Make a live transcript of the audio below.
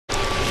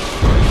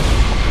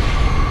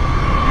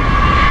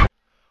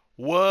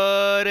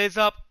What is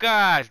up,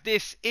 guys?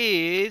 This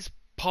is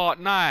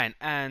part 9,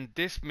 and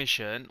this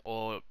mission,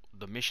 or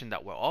the mission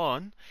that we're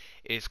on,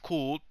 is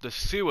called the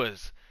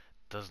sewers.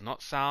 Does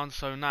not sound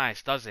so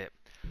nice, does it?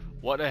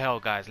 What the hell,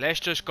 guys? Let's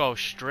just go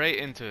straight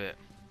into it.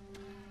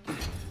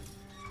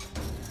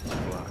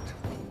 Blocked.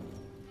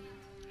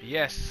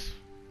 Yes,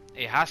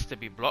 it has to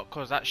be blocked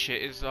because that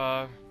shit is,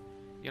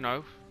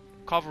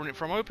 covering it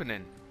from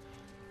opening.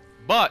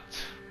 But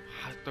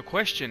the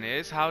question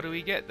is, how do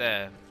we get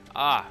there?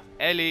 Ah,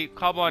 Ellie,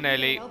 come on,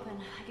 Ellie. Open.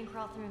 I can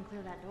crawl through and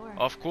clear that door.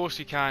 Of course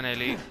you can,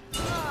 Ellie.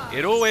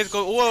 It always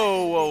goes.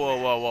 Whoa, whoa, whoa,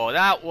 whoa, whoa!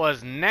 That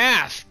was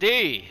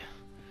nasty.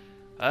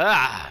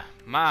 Ah,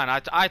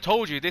 man, I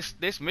told you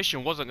this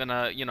mission wasn't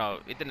gonna,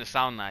 it didn't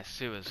sound nice.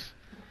 Sewers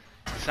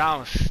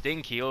sounds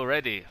stinky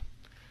already.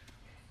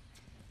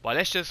 But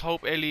let's just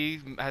hope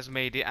Ellie has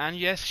made it, and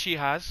yes, she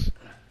has.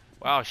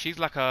 Wow, she's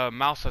like a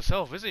mouse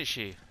herself, isn't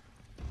she?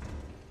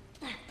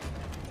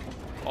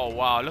 Oh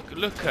wow, look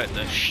at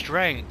the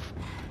strength.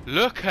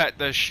 Look at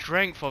the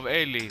strength of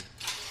Ellie.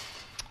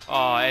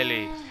 Oh,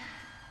 Ellie.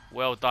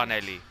 Well done,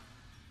 Ellie.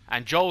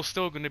 And Joel's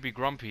still going to be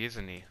grumpy,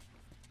 isn't he?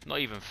 Not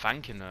even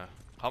thanking her.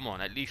 Come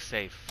on, at least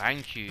say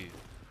thank you.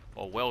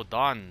 Or well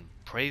done.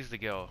 Praise the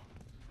girl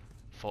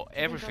for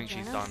everything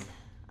she's done.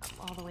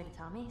 All the way to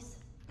Tommy's?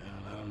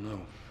 I don't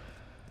know.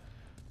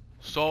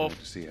 So,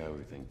 To see how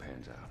everything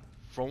pans out.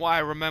 from what I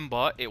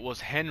remember, it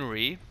was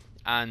Henry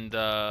and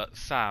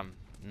Sam.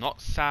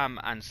 Not Sam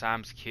and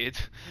Sam's kid,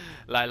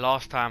 like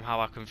last time how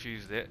I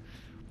confused it.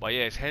 But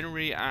yeah, it's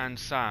Henry and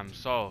Sam.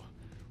 So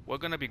we're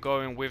gonna be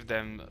going with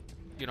them,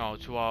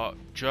 to our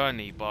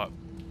journey. But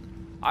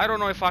I don't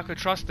know if I could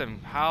trust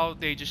them. How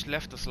they just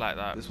left us like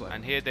that, This way.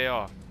 and here they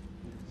are.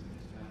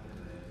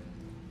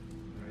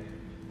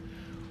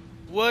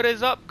 What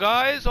is up,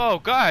 guys? Oh,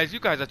 guys, you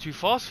guys are too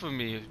fast for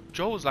me.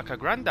 Joel's like a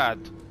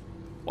granddad.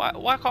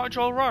 Why can't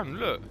Joel run?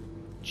 Look,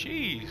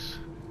 jeez.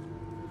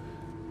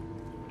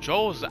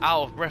 Joel's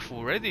out of breath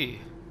already.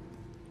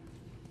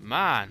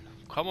 Man,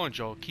 come on,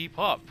 Joel, keep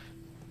up.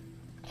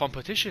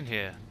 Competition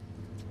here.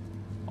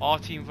 Our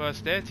team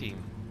versus their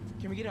team.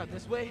 Can we get out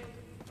this way?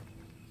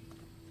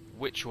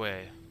 Which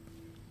way?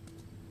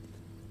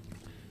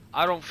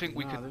 I don't think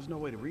we could. There's no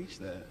way to reach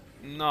that.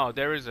 No,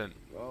 there isn't.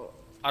 Well,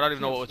 I don't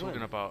even know what we're swim.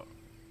 talking about.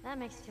 That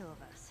makes two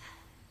of us.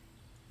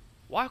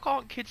 Why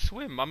can't kids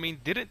swim? I mean,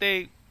 didn't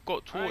they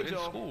got taught Alright, in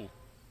Joel. school?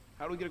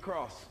 How do we get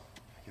across?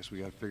 I guess we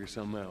gotta figure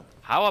something out.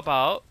 How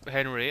about,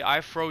 Henry,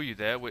 I throw you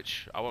there,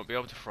 which I won't be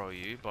able to throw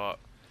you, but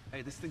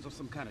Hey, this thing's on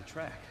some kind of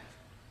track.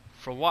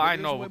 from what I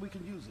Maybe there's a know, way we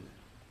can use it.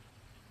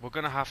 we're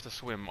gonna have to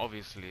swim,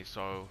 obviously,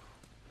 so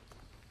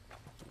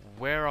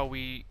where are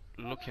we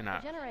looking The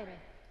at? generator.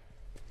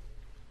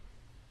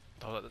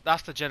 Oh,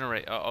 that's the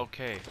generator,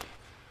 okay.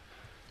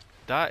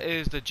 That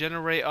is the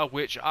generator,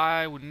 which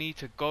I would need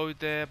to go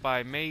there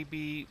by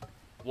maybe,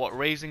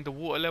 raising the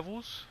water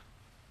levels?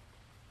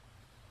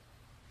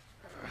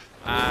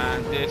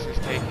 And this is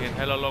taking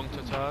hella long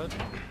to turn.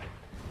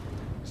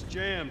 It's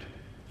jammed.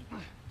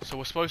 So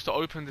we're supposed to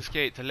open this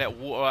gate to let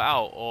water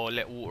out or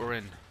let water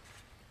in?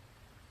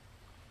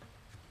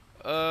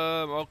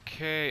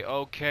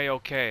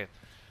 Okay.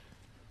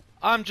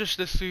 I'm just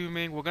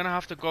assuming we're gonna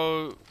have to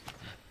go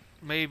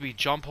maybe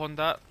jump on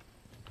that.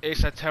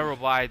 It's a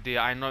terrible idea.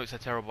 I know it's a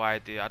terrible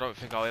idea. I don't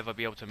think I'll ever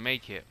be able to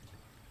make it.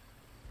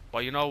 But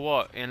you know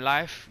what? In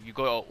life, you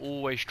gotta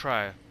always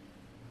try.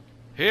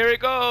 Here it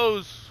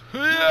goes!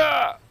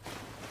 Yeah!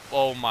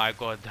 Oh my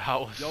god, that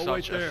was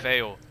such a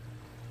fail.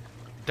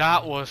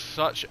 That was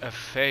such a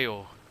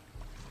fail.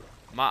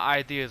 My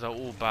ideas are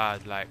all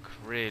bad, like,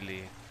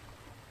 really.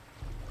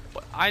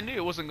 But I knew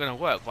it wasn't gonna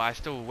work, but I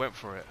still went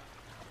for it.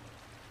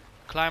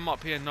 Climb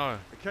up here, no.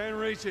 I can't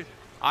reach it.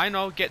 I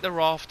know, get the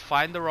raft,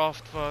 find the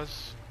raft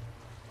first.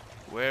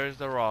 Where is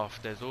the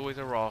raft? There's always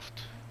a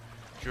raft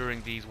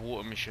during these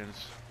water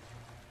missions.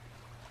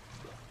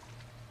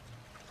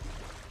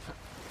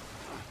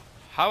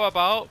 How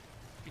about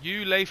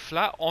you lay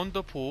flat on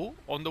the pool,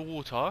 on the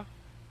water.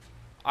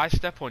 I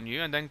step on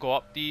you and then go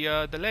up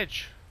the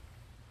ledge.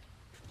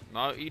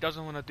 No, he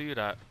doesn't want to do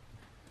that.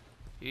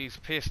 He's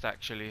pissed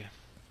actually.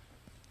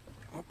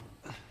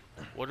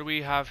 What do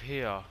we have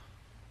here?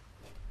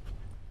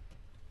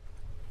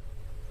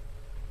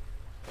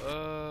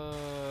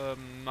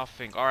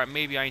 Nothing. Alright,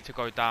 maybe I need to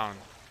go down.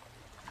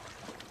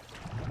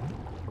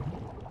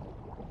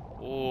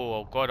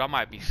 Oh god, I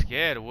might be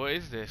scared. What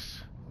is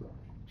this?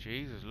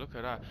 Jesus, look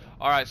at that.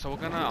 Alright, so we're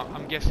gonna,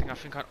 I'm guessing,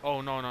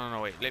 oh no,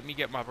 wait, let me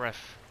get my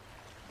breath.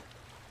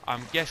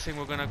 I'm guessing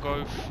we're gonna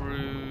go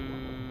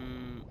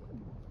through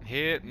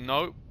here,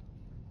 nope.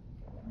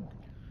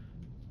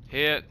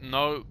 Here,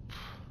 nope.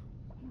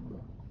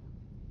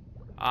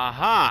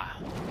 Aha!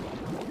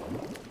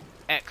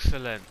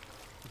 Excellent.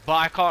 But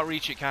I can't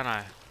reach it, can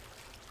I?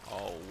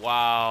 Oh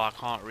wow, I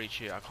can't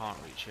reach it,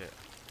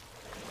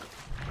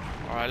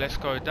 Alright, let's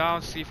go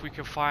down, see if we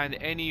can find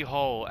any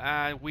hole.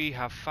 And we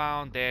have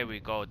found, there we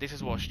go. This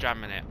is what's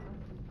jamming it.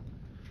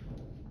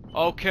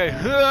 Okay.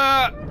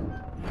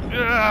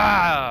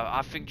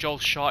 I think Joel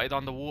shot it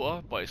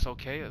underwater, but it's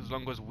okay as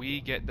long as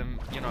we get them,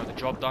 you know, the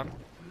job done.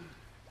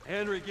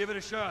 Henry, give it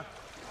a shot.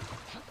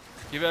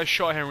 Give it a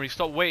shot, Henry.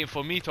 Stop waiting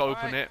for me to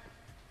open it.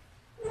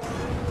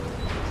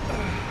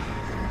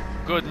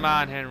 Good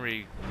man,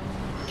 Henry.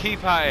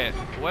 Keep at it.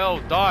 Well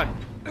done.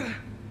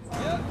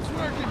 Yeah, it's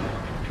working.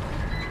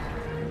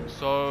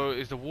 So,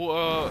 is the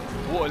water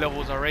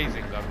levels are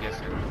raising, I'm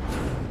guessing.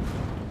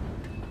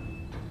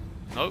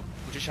 Nope,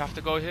 we just have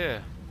to go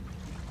here.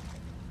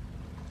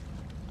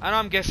 And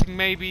I'm guessing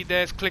maybe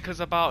there's clickers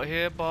about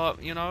here,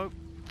 but you know,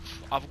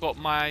 I've got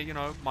my, you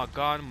know, my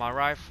gun, my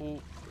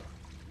rifle,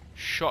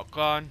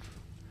 shotgun.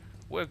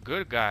 We're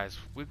good, guys.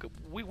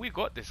 We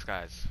got this,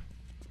 guys.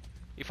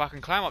 If I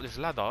can climb up this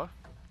ladder,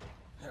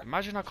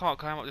 imagine I can't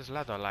climb up this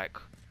ladder. Like,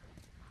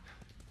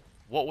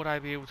 what would I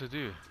be able to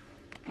do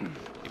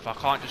if I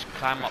can't just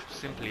climb up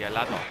simply a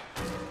ladder?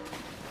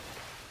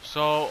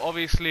 So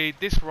obviously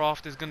this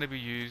raft is going to be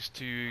used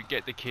to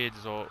get the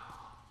kids, or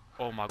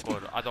oh my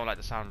god, I don't like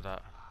the sound of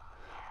that.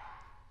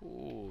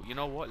 Ooh, you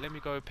know what? Let me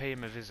go pay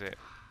him a visit.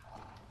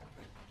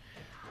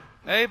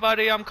 Hey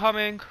buddy, I'm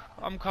coming.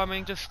 I'm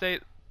coming. Just stay.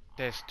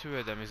 There's two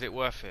of them. Is it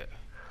worth it?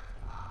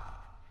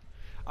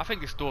 I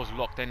think this door's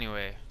locked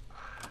anyway.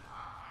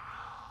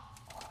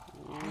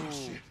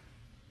 Ooh.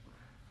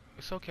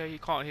 It's okay. You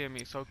can't hear me.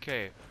 It's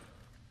okay.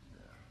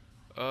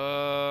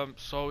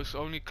 So it's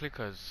only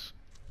clickers.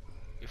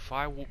 If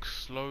I walk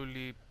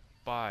slowly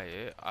by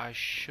it, I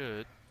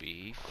should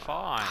be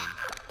fine.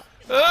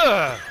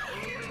 Ugh!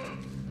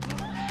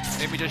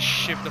 Let me just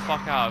shift the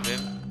fuck out of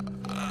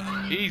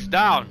him. He's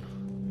down.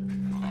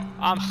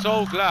 I'm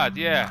so glad,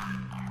 yeah.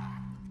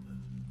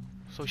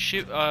 So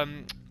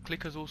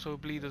clickers also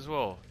bleed as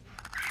well.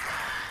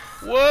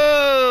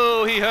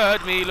 Whoa! He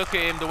heard me. Look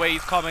at him, the way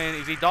he's coming.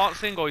 Is he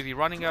dancing or is he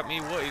running at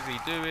me? What is he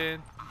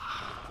doing?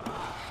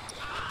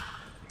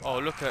 Oh,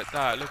 look at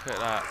that. Look at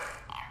that.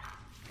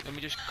 Let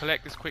me just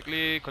collect this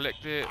quickly.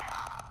 Collect it.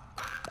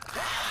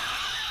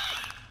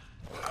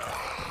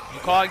 You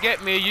can't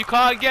get me. You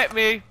can't get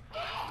me.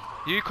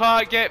 You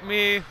can't get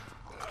me.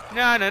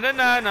 Nah, nah, nah,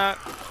 nah, nah.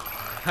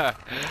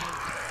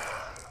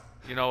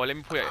 You know what? Let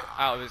me put it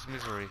out of its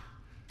misery.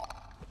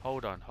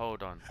 Hold on,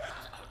 hold on.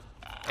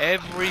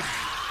 Every...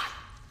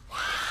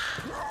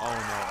 Oh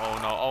no, oh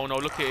no, oh no.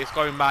 Look at it. It's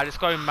going mad. It's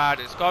going mad.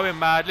 It's going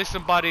mad.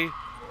 Listen, buddy.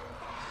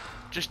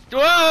 Just...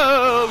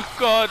 Whoa!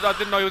 God, I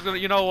didn't know he was going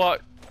to... You know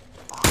what?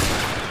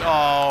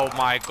 Oh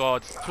my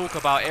god. Talk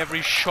about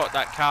every shot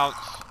that counts.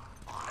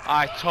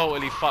 I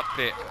totally fucked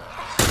it.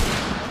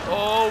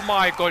 Oh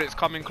my god, it's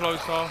coming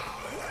closer.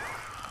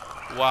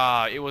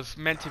 Wow, it was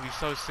meant to be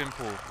so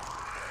simple.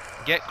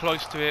 Get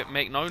close to it,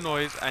 make no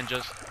noise, and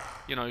just,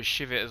 you know,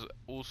 shiv it as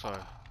also.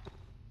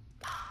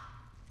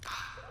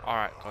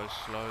 Alright, go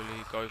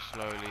slowly, go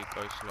slowly,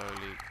 go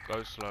slowly,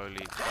 go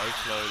slowly, go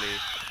slowly.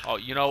 Oh,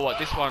 you know what?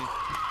 This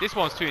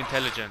one's too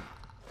intelligent.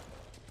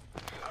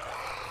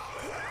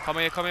 Come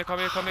here, come here, come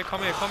here, come here,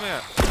 come here, come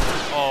here.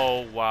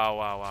 Oh, wow,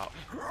 wow, wow.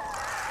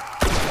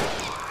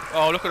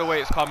 Oh, look at the way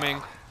it's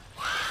coming.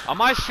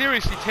 Am I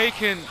seriously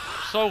taking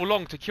so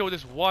long to kill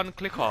this one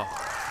clicker?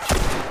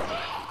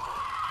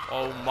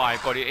 Oh my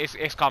god,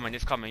 it's coming,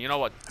 it's coming. You know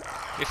what?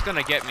 It's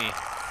gonna get me.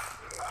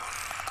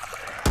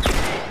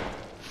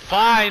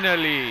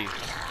 Finally!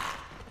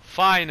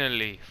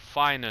 Finally,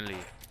 finally.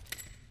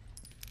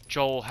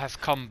 Joel has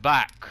come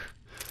back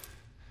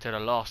to The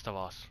Last of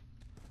Us.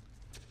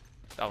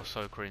 That was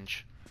so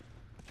cringe.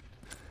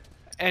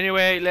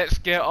 Anyway, let's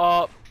get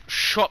our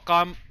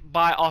shotgun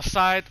by our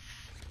side.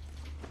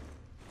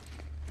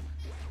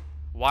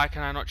 Why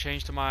can I not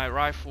change to my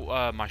rifle,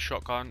 my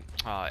shotgun?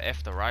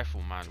 F the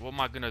rifle, man. What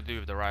am I gonna do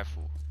with the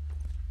rifle?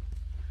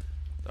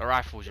 The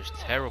rifle's just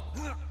terrible.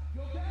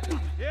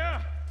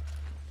 Yeah.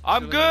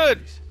 I'm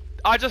good.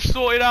 I just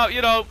sorted out,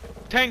 you know,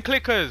 10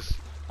 clickers.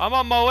 I'm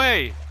on my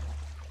way.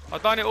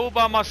 I've done it all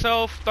by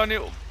myself. Done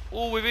it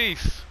all with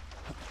ease.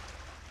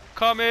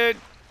 Come in.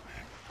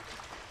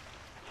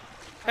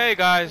 Hey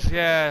guys,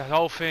 yeah, the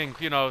whole thing,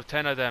 you know,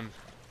 10 of them.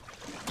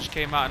 Just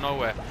came out of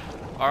nowhere.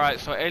 Alright,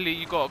 so Ellie,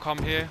 you gotta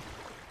come here.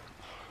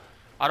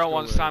 I don't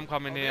want Sam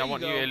coming here, I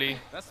want you, Ellie.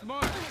 That's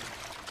smart.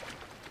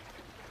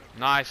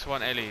 Nice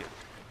one, Ellie.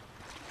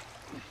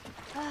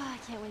 I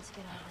can't wait to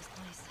get out of this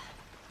place.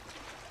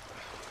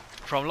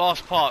 From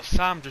last part,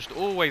 Sam just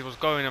always was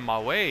going in my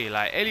way.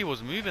 Like, Ellie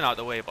was moving out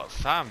the way, but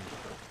Sam,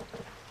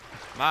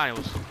 man, it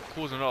was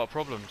causing a lot of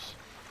problems.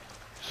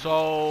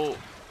 So,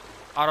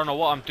 I don't know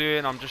what I'm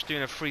doing. I'm just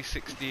doing a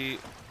 360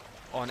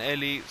 on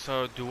Ellie.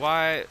 So, do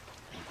I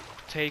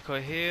take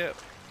her here?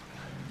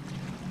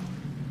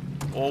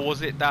 Or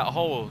was it that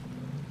hole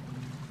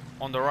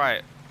on the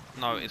right?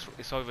 No,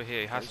 it's over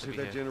here. It has to be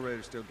that here.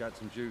 generator still got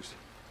some juice.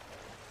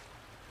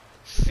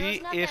 See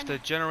There's if nothing. the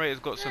generator's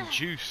got some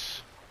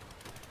juice,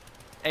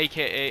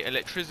 aka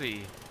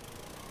electricity.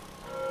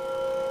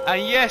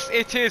 And yes,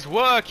 it is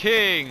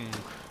working.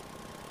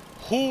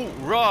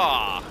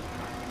 Hoorah!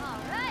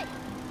 Alright.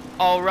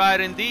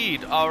 Alright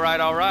indeed. Alright,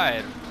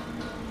 alright.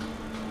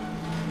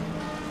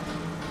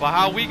 But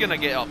how are we gonna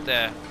get up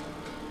there?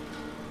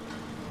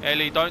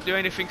 Ellie, don't do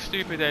anything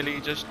stupid, Ellie.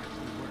 Just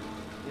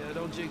Yeah,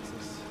 don't jinx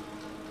us.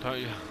 don't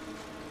you?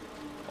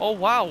 Oh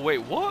wow, wait,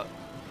 what?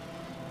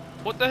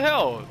 What the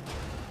hell?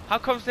 How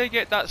comes they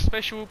get that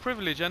special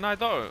privilege and I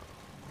don't?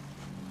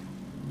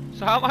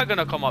 So how am I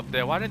gonna come up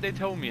there? Why didn't they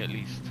tell me at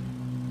least?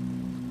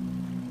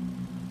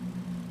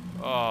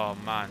 Oh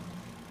man.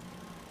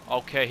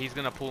 Okay, he's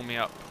gonna pull me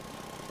up.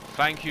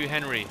 Thank you,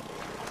 Henry.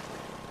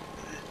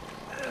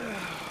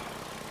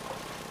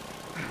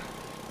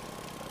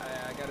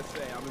 I gotta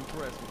say, I'm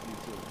impressed with you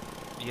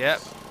two.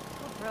 Yep.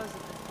 We're pros at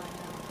this by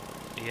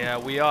now. Yeah,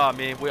 we are. I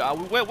mean,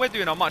 we're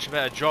doing a much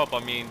better job.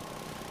 I mean,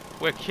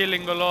 we're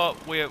killing a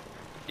lot. We're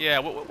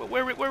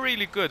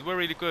really good. We're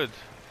really good.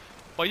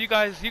 But you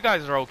guys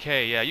are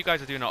okay. Yeah, you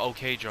guys are doing an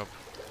okay job.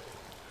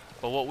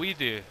 But what we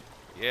do,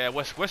 yeah,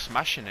 we're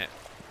smashing it.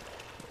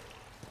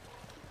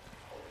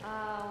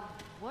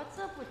 What's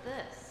up with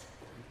this?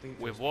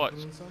 With what?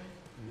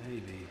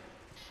 Maybe.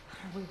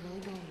 Are we really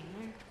going in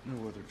there?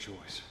 No other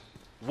choice.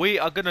 We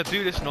are gonna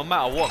do this no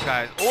matter what,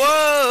 guys.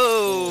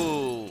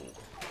 Whoa!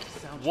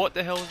 What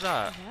the hell is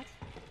that? What?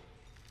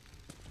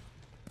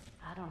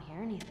 I don't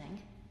hear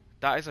anything.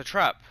 That is a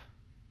trap.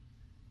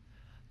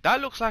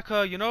 That looks like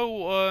a, you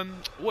know,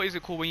 what is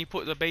it called when you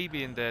put the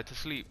baby in there to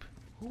sleep?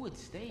 Who would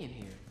stay in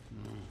here?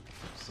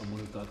 Someone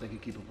who thought they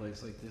could keep a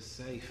place like this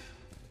safe.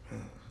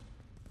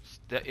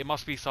 It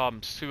must be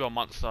some sewer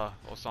monster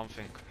or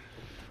something.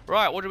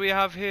 Right, what do we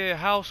have here?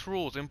 House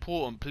rules,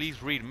 important.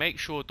 Please read. Make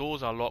sure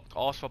doors are locked.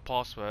 Ask for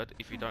password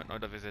if you don't know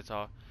the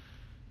visitor.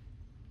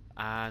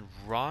 And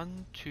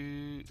run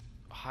to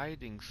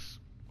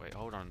wait,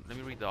 hold on. Let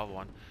me read the other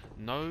one.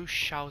 No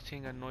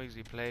shouting and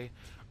noisy play.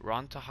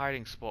 Run to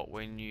hiding spot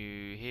when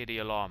you hear the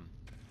alarm.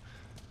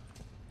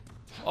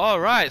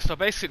 Alright, so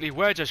basically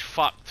we're just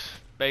fucked.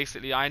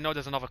 Basically, I know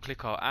there's another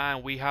clicker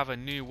and we have a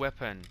new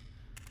weapon.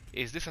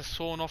 Is this a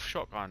sawn-off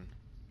shotgun?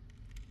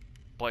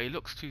 But it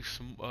looks too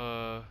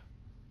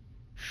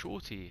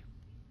shorty.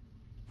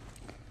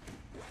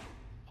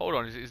 Hold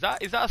on, is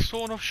that a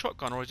sawn-off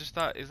shotgun or is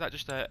that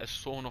just a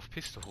sawn-off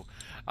pistol?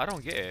 I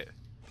don't get it.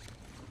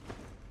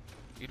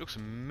 It looks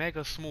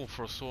mega small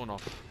for a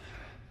sawn-off.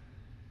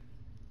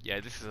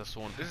 Yeah, this is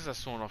a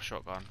sawn-off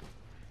shotgun.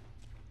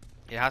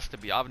 It has to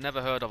be. I've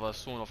never heard of a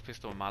sawn-off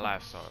pistol in my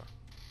life, so.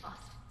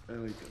 There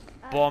we go.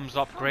 Bombs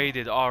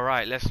upgraded. All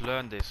right, let's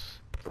learn this.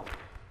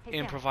 Hey,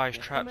 Improvised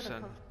Sam, traps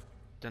remember and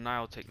the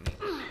denial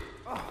techniques.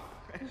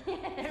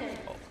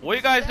 What are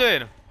you guys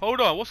doing? Hold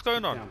on, what's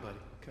going Down, on? buddy.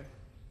 Okay.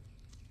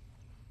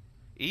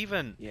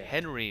 Even Yeah.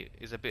 Henry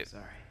is a bit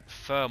Sorry.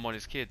 firm on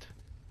his kid.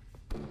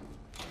 I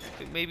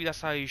think maybe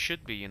that's how you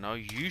should be, you know.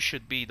 You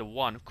should be the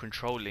one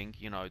controlling,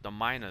 you know, the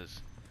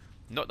minors,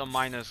 not the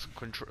minors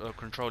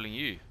controlling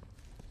you.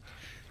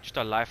 Just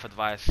a life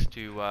advice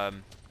to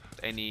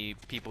any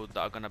people that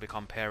are gonna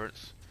become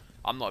parents.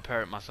 I'm not a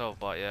parent myself,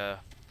 but yeah.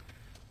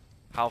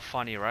 How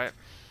funny, right?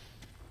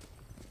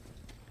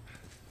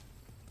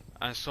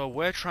 And so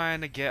we're trying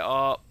to get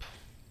up.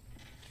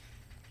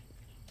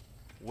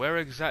 Where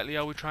exactly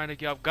are we trying to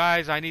get up?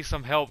 Guys, I need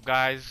some help,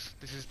 guys.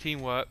 This is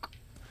teamwork.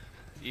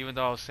 Even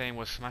though I was saying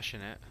we're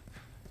smashing it.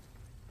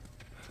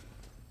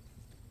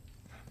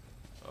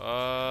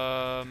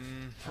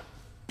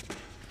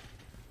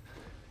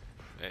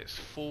 It's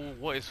full.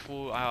 What is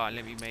full?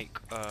 Let me make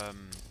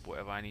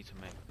whatever I need to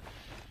make.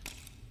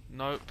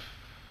 Nope.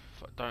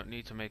 Don't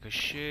need to make a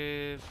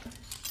shiv.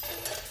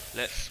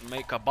 Let's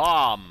make a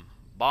bomb.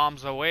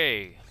 Bombs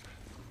away.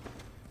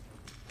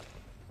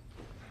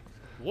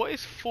 What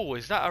is full?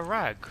 Is that a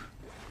rag?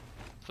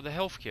 For the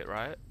health kit,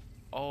 right?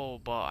 Oh,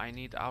 but I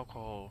need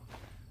alcohol.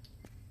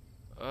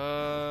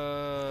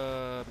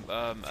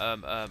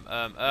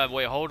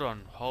 Wait, hold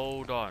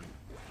on.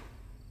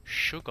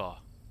 Sugar.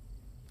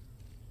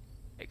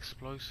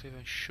 Explosive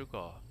and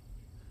sugar.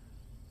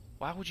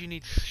 Why would you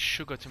need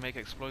sugar to make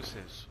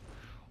explosives?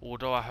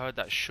 Although I heard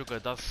that sugar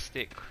does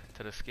stick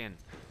to the skin.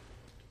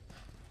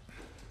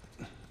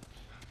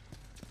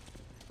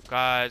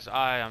 Guys,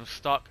 I am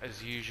stuck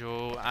as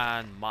usual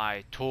and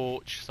my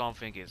torch,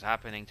 something is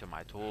happening to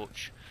my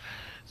torch.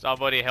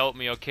 Somebody help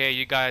me, okay?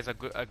 You guys are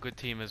a good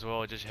team as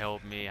well, just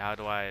help me. How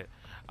do I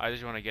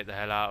just want to get the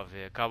hell out of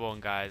here. Come on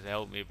guys,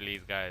 help me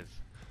please guys.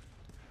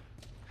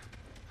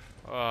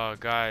 Oh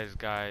guys,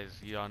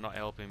 you are not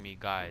helping me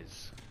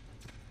guys.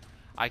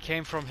 I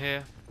came from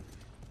here.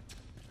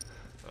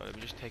 Let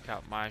me just take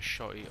out my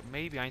shotty.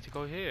 Maybe I need to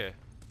go here.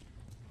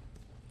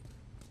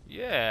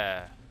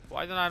 Yeah.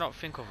 Why did I not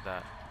think of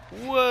that?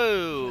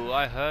 Whoa!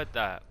 I heard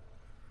that.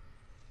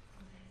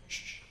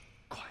 Shh.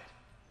 Quiet.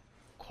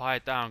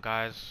 Quiet down,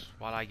 guys,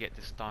 while I get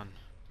this done.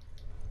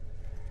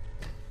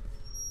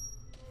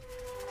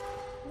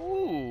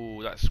 Ooh,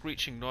 that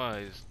screeching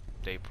noise.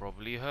 They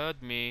probably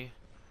heard me.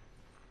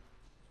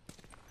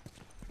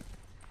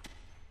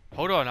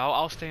 Hold on,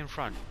 I'll stay in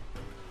front.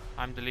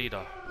 I'm the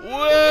leader.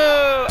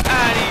 Whoa!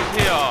 And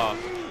he's here.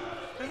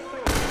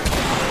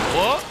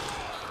 What?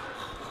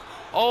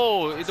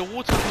 Oh, the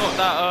water's not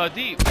that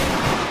deep.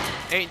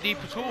 Ain't deep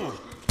at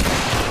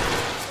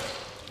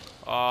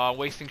all.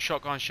 Wasting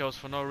shotgun shells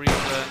for no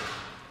reason.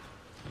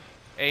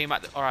 Aim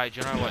at the... Alright, do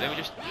you know what? Let me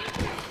just...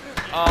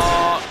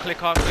 Oh,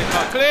 clicker,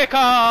 clicker,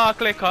 clicker,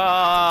 clicker,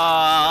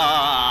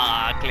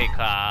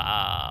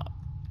 clicker.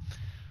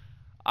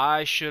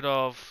 I should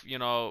have, you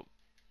know,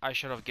 I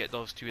should have get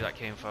those two that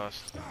came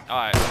first.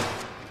 Alright.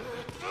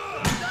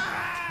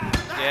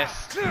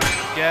 Yes.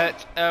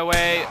 Get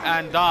away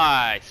and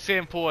die.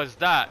 Simple as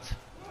that.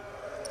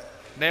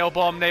 Nail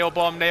bomb, nail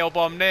bomb, nail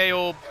bomb,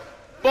 nail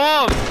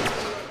bomb!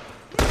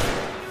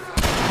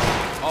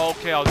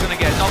 Okay, I was gonna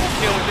get a double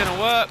kill, it didn't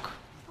work.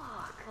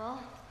 Fuck.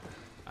 Well,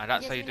 And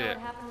that's how you I do guess it.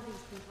 we know what happened to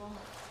these people.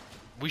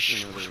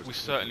 We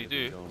certainly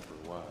do.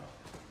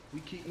 We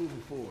keep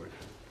moving forward.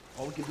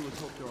 All we can do is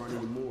hope there aren't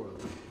any more of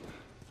them.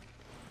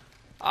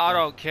 I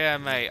don't care,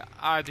 mate.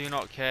 I do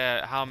not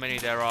care how many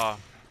there are.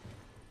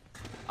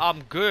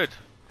 I'm good.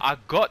 I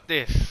got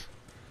this.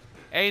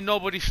 Ain't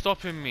nobody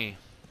stopping me.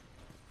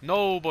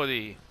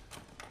 Nobody.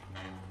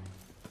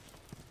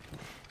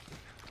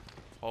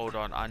 Hold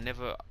on.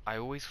 I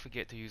always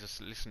forget to use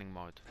a listening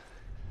mode.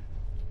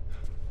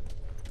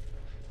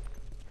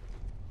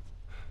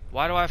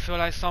 Why do I feel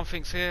like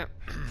something's here?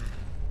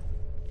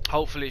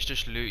 Hopefully it's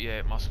just loot. Yeah,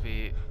 it must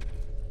be.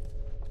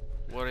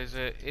 What is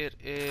it? It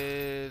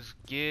is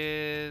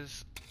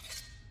gears.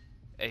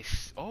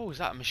 Oh, is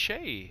that a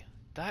machete?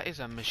 That is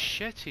a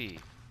machete.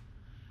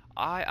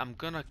 I am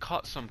gonna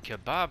cut some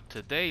kebab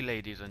today,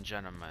 ladies and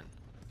gentlemen.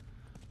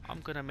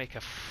 I'm gonna make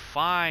a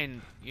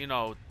fine, you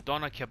know,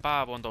 doner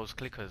kebab on those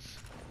clickers.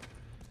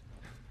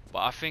 But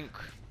I think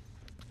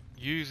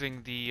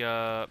using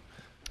the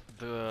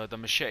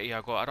machete I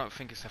got, I don't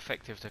think it's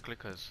effective to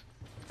clickers.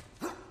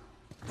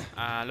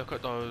 Look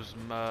at those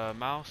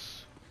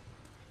mouse.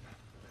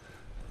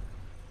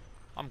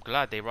 I'm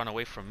glad they run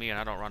away from me and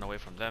I don't run away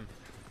from them.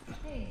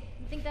 Hey,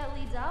 you think that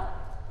leads out?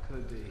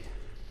 Could be.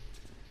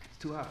 It's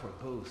too hot for a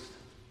boost.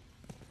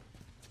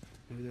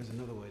 Maybe there's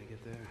another way to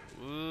get there.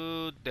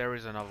 Ooh, there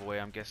is another way.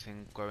 I'm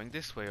guessing going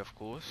this way, of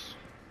course.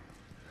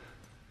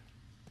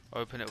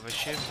 Open it with a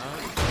shift,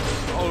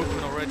 no?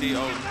 Open already.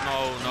 Oh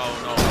no,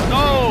 no, no,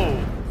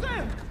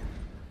 no!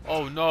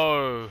 Oh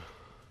no!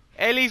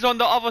 Ellie's on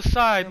the other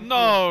side.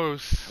 No!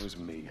 That was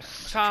me.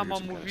 Sam,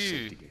 I'm with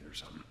you.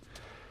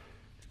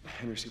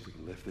 Henry, see if we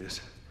can lift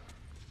this.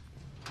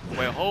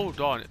 Wait, hold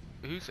on.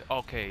 Who's...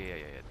 Okay,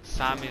 yeah.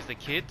 Sam is the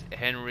kid,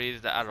 Henry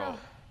is the adult.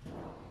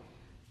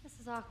 This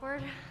is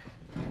awkward.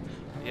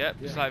 Yep,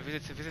 it's like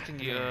visiting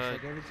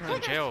the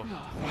jail.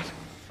 What?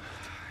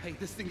 Hey,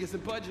 this thing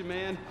isn't budging,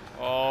 man.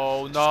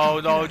 Oh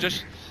no,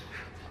 just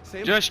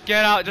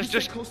get out,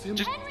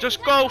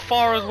 just go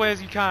far away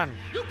as you can.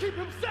 You keep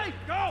him safe.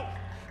 Go.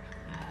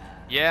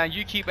 Yeah, and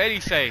you keep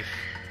Eddie safe.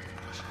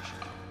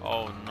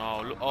 Oh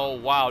no, look, oh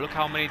wow, look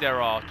how many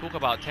there are. Talk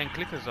about 10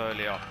 clickers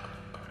earlier.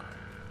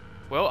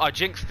 Well, I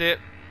jinxed it.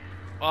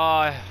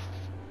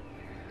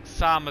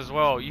 Sam as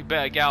well, you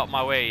better get out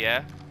my way,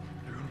 yeah?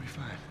 You're gonna be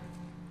fine.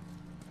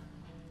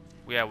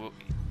 Yeah, well,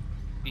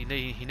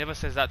 he never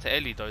says that to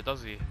Ellie though,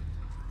 does he?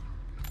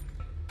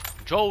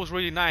 Joel's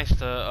really nice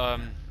to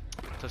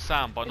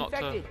Sam, but not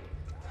to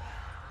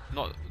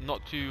what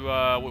do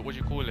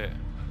you call it?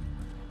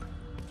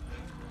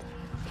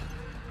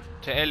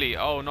 To Ellie.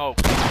 Oh no.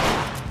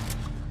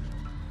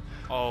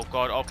 Oh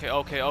god.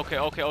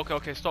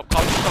 Okay. Stop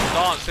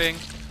dancing.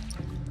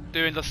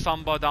 Doing the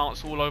samba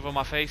dance all over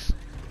my face.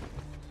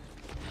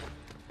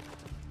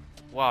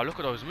 Wow, look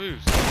at those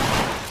moves.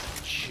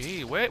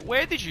 Gee,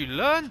 where did you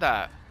learn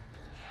that?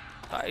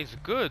 That is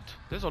good.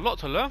 There's a lot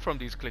to learn from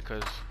these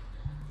clickers.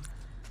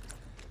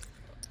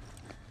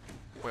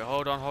 Wait,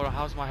 hold on.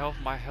 How's my health?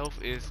 My health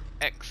is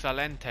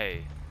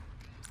excelente.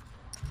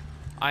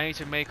 I need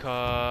to make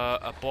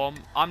a bomb.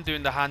 I'm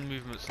doing the hand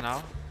movements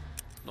now.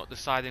 Not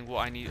deciding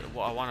what I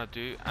want to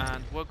do,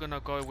 and we're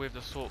gonna go with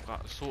the sawn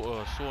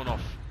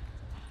off.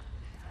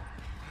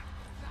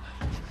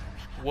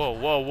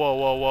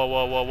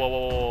 Whoa.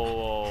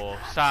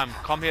 Sam,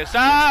 come here.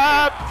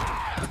 Sam!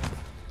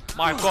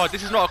 My god,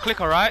 this is not a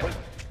clicker, right?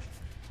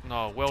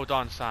 No, well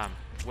done, Sam.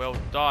 Well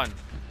done.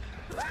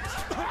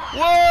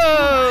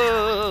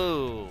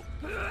 Whoa!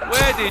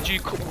 Where did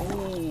you...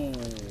 Ooh.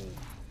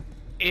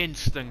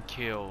 Instant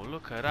kill.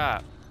 Look at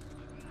that.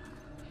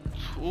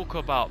 Talk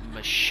about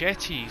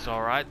machetes,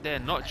 alright? They're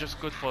not just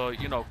good for,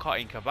 you know,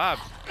 cutting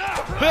kebabs.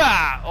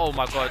 Oh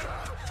my god.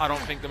 I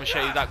don't think the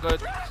machete is that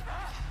good.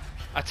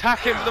 Attack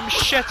him with the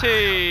machete!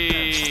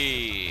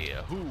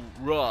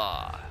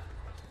 Hoorah!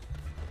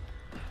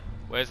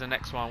 Where's the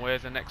next one?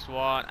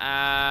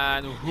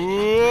 And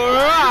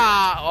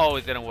hoorah! Oh,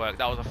 it didn't work.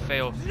 That was a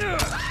fail.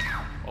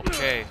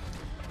 Okay.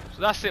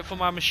 So that's it for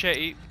my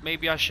machete.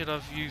 Maybe I should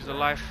have used the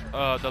last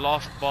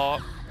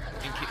bar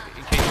in case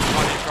I'm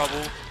not in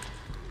trouble.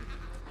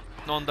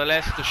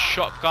 Nonetheless, the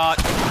shotgun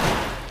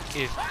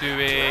is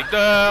doing...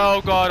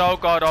 Oh god.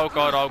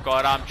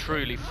 I'm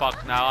truly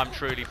fucked now. I'm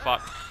truly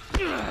fucked.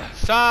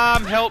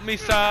 Sam, help me,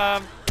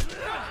 Sam.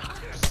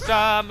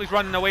 Sam is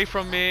running away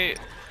from me.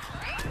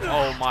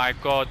 Oh my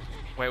god.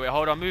 Wait,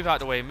 hold on. Move out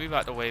the way.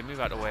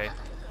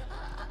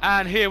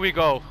 And here we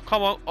go.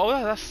 Come on. Oh,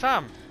 that's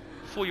Sam.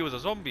 I thought you was a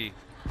zombie.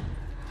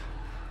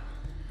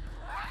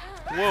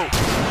 Whoa.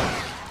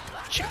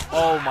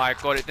 Oh my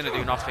god, it didn't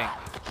do nothing.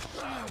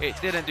 It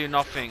didn't do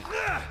nothing.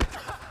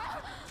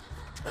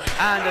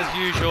 And as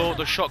usual,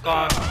 the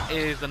shotgun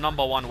is the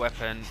 #1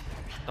 weapon.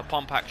 The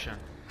pump action.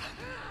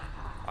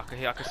 I can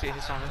see it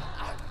here somewhere.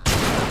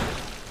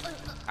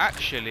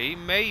 Actually,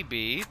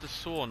 maybe the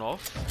sawn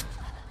off.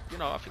 You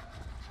know, I think.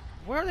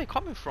 Where are they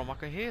coming from? I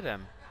can hear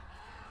them.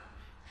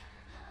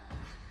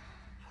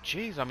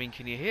 Jeez, I mean,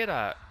 can you hear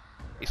that?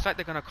 It's like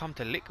they're gonna come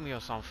to lick me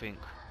or something.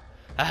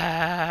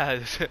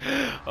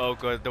 Oh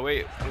god, the way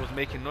it was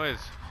making noise.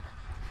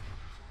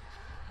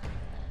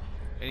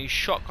 Any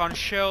shotgun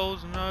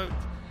shells? No.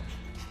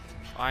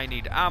 I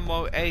need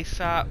ammo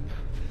ASAP.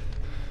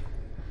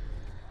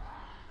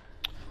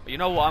 But you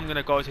know what? I'm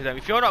gonna go to them.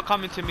 If you're not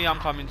coming to me, I'm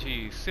coming to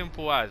you.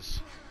 Simple as.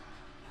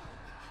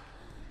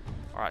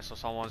 Alright, so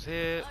someone's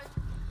here.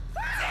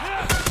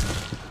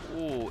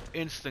 Ooh,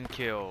 instant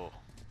kill.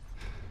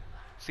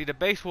 See, the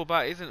baseball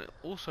bat isn't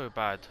also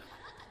bad.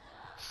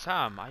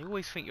 Sam, I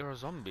always think you're a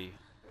zombie.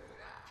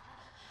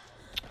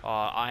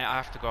 I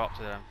have to go up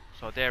to them.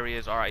 So there he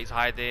is. Alright, he's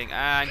hiding.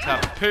 And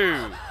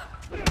kapoo!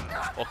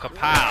 Or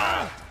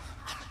kapow!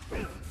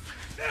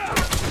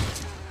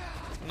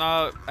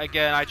 No,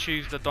 again, I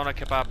choose the doner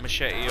kebab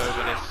machete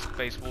over this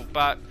baseball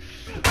bat.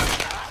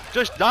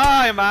 Just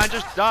die, man!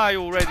 Just die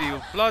already!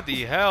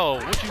 Bloody hell!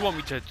 What do you want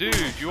me to do?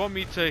 Do you want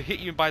me to hit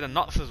you by the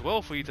nuts as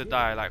well for you to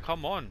die? Like,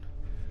 come on.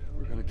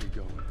 We're gonna keep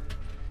going.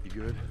 You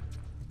good?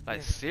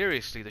 Like,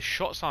 seriously, the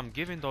shots I'm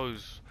giving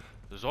those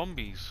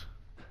zombies.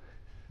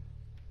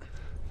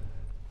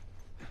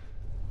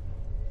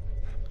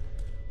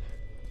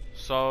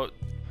 So,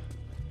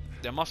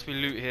 there must be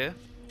loot here.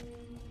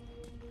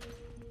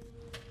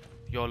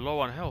 You're low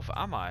on health,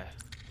 am I?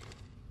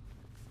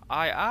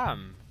 I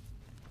am.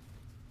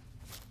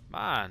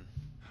 Man.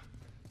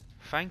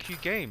 Thank you,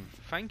 game.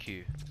 Thank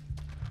you.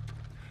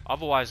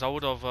 Otherwise, I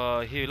would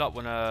have healed up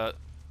when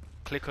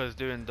Clicker's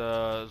doing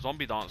the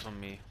zombie dance on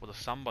me. Or the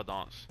samba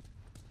dance.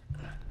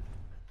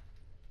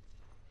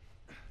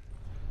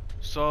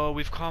 So,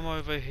 we've come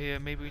over here.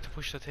 Maybe we need to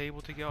push the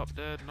table to get up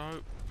there.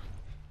 Nope.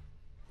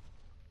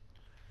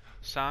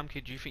 Sam,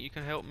 kid, do you think you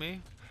can help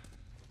me?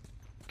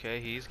 Okay,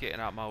 he's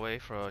getting out my way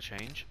for a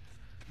change.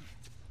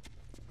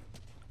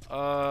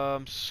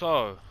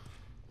 So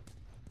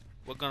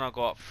we're gonna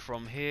go up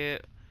from here,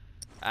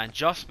 and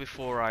just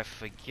before I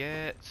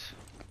forget,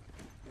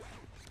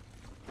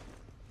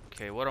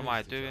 okay, what am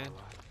I doing?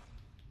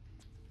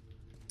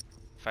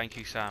 Thank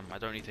you, Sam. I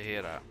don't need to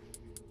hear that.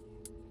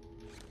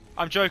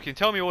 I'm joking.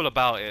 Tell me all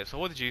about it. So,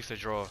 what did you used to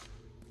draw?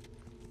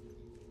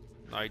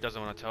 No, he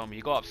doesn't want to tell me.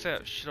 He got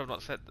upset. Should have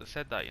not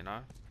said that, you know.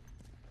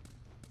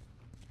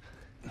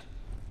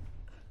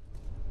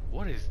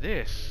 What is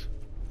this?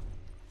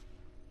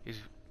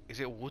 Is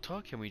it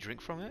water? Can we drink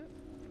from it?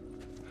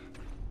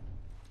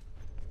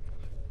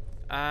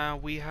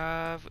 And we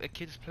have a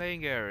kids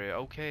playing area.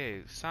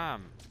 Okay,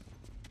 Sam,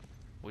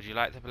 would you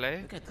like to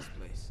play? Look at this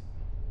place.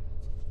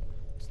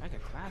 It's like a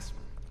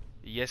classroom.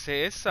 Yes, it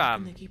is, How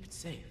can Sam. they keep it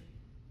safe?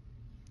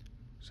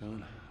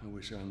 Son, I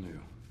wish I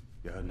knew.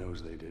 God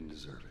knows they didn't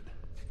deserve it.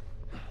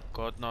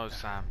 God knows,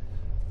 Sam.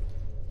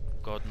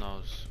 God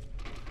knows.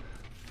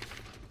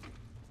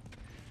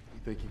 You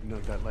think you can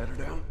knock that ladder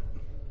down?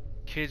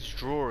 Kids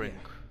drawing.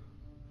 Yeah.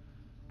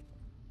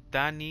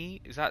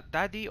 Danny, is that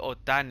Daddy or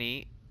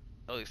Danny?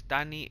 Oh, it's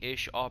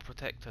Danny-ish are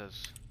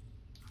protectors.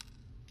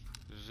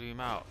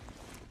 Zoom out.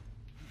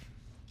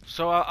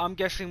 So I'm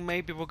guessing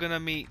maybe we're gonna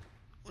meet.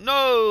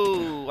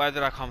 No! Why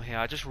did I come here?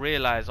 I just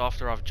realized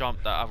after I've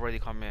jumped that I've already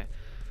come here.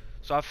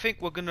 So I think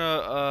we're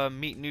gonna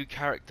meet new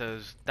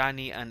characters,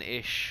 Danny and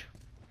Ish.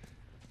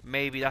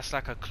 Maybe that's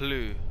like a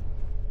clue.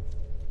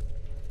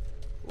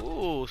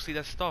 Ooh, see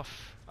that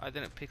stuff I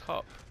didn't pick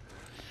up.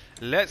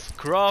 Let's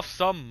craft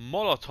some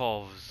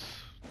Molotovs.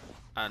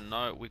 And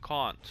no, we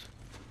can't.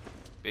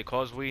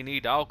 Because we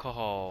need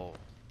alcohol.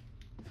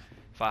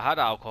 If I had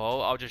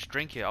alcohol, I'll just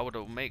drink it. I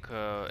wouldn't make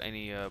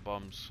any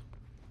bombs.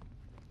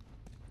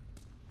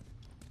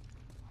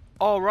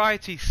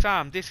 Alrighty,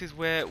 Sam, this is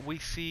where we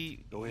see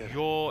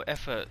your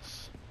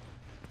efforts.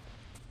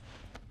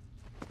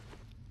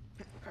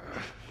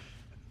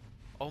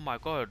 Oh my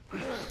god.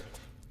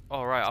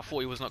 Alright, I thought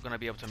he was not going to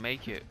be able to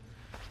make it.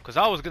 Because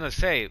I was going to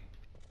say,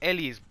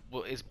 Ellie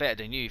is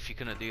better than you if you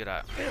couldn't do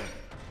that.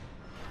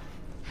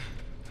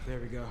 There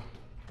we go.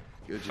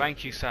 Good job.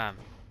 Thank you, Sam.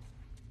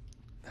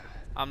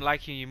 I'm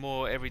liking you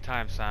more every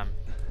time, Sam.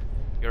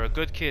 You're a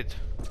good kid.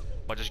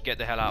 But just get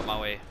the hell out of my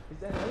way. Is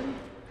that Ellie?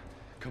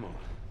 Come on.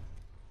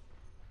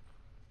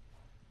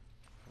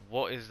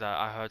 What is that?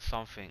 I heard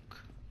something.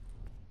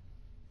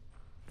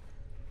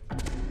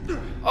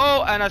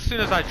 Oh, and as soon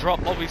as I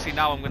drop, obviously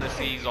now I'm gonna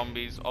see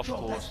zombies, of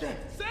course.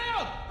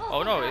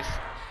 Oh no,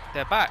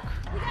 they're back.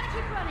 We gotta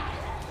keep running.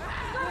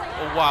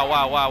 Oh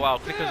wow.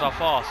 Clickers are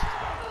fast.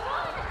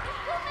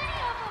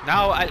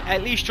 Now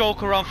at least Joel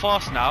can run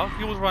fast now.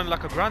 He was running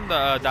like a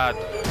granddad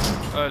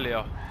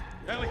earlier.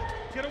 Ellie,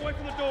 get away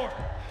from the door.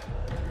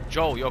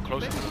 Joel, you're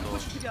closer to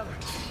the door.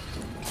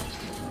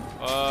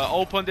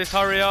 Open this,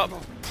 hurry up.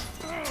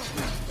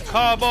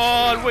 Come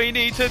on, we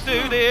need to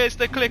do this.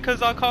 The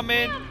clickers are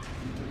coming.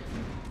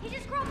 He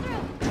just crawled through.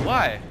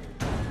 Why?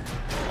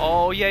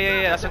 Oh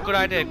yeah. That's a good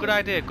idea. Good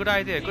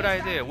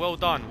idea. Well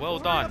done.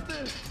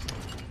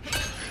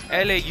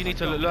 Ellie, you need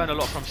to learn a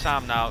lot from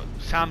Sam now.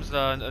 Sam's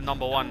the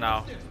number one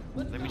now.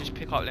 Let me just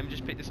pick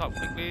this up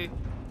quickly.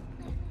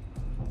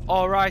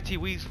 Alrighty,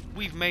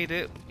 we've made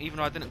it. Even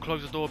though I didn't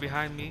close the door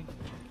behind me.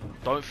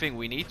 Don't think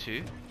we need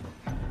to.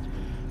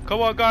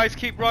 Come on, guys,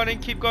 keep running,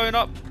 keep going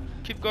up.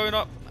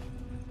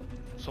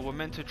 So we're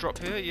meant to drop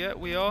here. Yeah,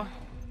 we are.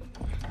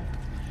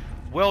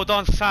 Well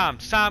done, Sam.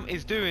 Sam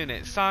is doing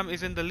it. Sam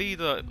is in the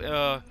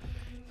leader.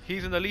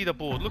 He's in the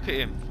leaderboard. Look at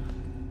him.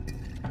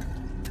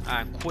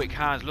 And quick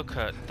hands. Look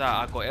at that.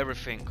 I got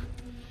everything.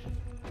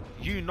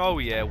 You know,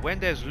 yeah. When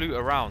there's loot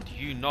around,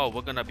 you know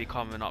we're gonna be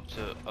coming up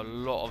to a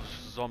lot of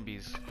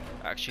zombies.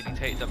 Actually,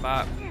 take the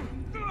map.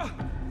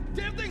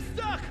 Damn thing's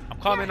stuck! I'm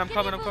coming. Get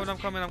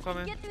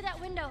through that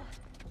window.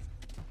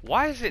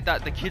 Why is it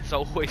that the kids are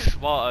always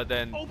smarter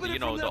than Open you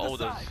it know from the the other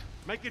olders? side.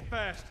 Make it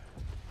fast.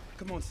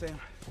 Come on, Sam.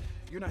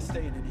 You're not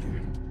staying in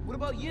here. What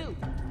about you?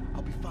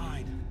 I'll be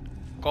fine.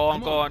 Go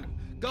on.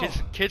 Go.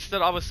 Kids to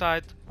the other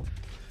side.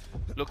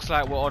 Looks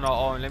like we're on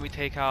our own. Let me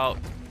take out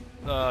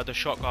the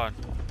shotgun.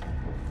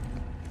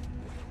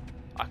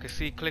 I can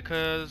see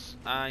clickers,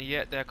 and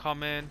yet they're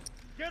coming.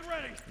 Get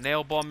ready.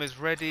 Nail bomb is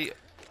ready.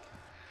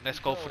 Let's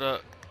go for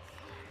the.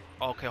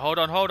 Okay, hold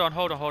on.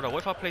 What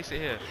if I place it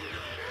here?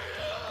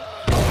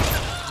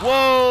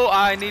 Whoa!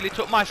 I nearly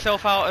took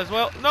myself out as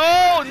well.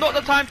 No, not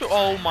the time to.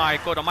 Oh my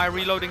god! Am I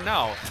reloading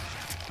now?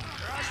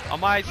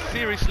 Am I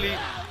seriously?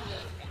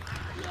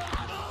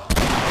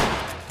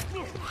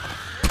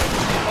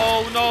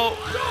 Oh no!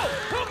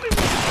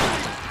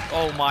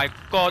 Oh my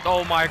god!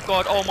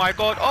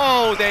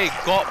 Oh, they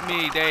got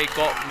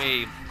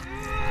me!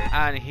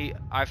 And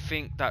I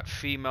think that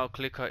female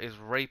clicker is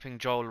raping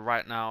Joel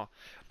right now.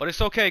 But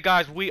it's okay,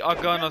 guys. We are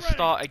gonna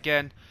start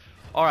again.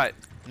 All right,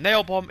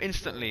 nail bomb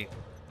instantly.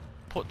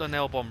 Put the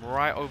nail bomb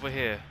right over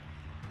here.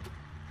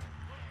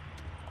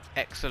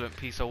 Excellent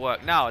piece of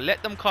work. Now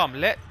let them come.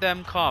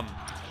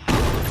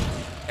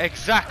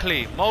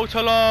 Exactly.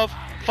 Motolov,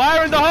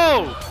 fire in the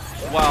hole.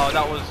 Wow,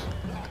 that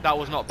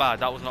was not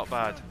bad.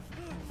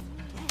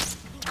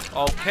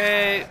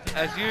 Okay,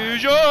 as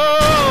usual.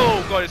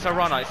 God, it's a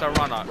runner.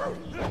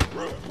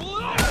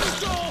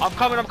 I'm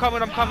coming.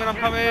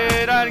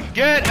 And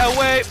get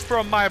away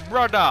from my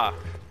brother.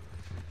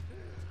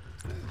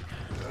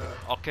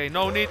 Okay,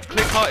 no need.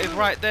 Clicker is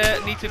right there.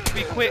 Need to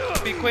be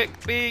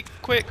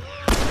quick.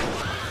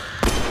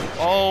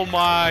 Oh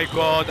my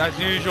god, as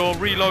usual,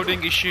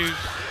 reloading issues.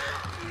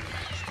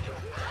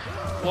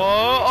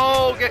 Whoa,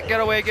 oh, get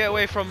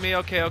away from me.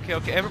 Okay.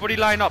 Everybody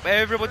line up.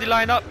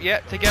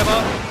 Yeah,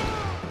 together.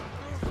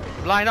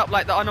 Line up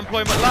like the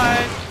unemployment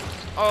line.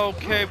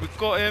 Okay, we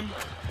got him.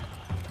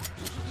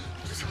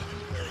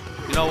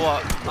 You know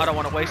what? I don't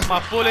want to waste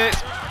my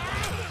bullets.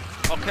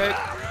 Okay.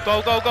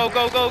 Go.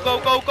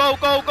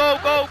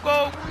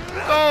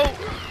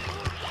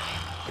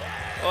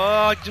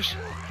 Just,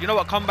 you know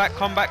what? Come back.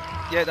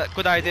 Yeah, that's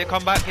good idea.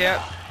 Come back here.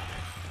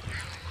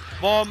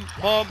 Bomb,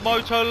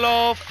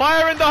 Motolov,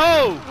 fire in the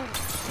hole!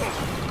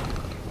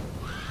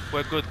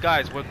 We're good,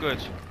 guys. We're good.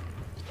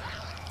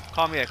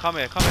 Come here.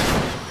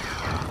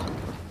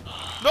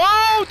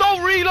 No,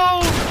 don't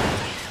reload!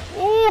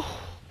 Ooh.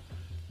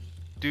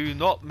 Do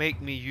not make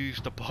me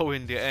use the bow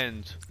in the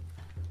end.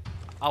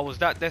 I was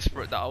that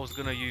desperate that I was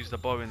gonna use the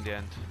bow in the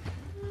end.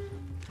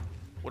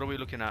 What are we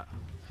looking at?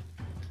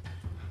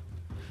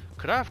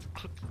 Could I have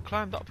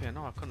climbed up here?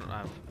 No, I couldn't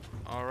have.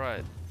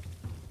 Alright.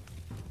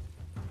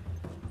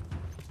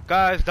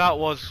 Guys, that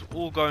was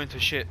all going to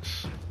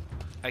shits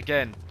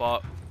again,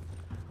 but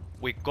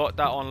we got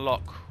that on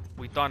lock.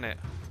 We done it.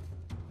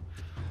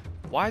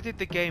 Why did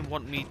the game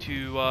want me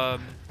to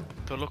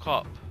look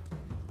up?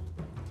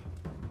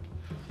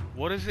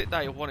 What is it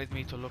that it wanted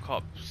me to look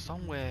up?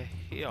 Somewhere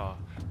here.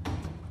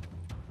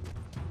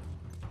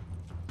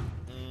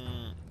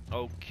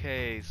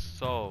 Okay,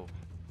 so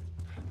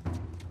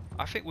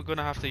I think we're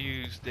gonna have to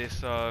use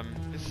this.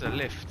 This is a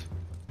lift.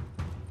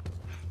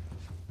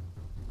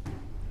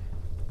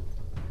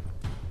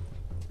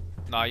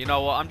 Nah, you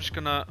know what? I'm just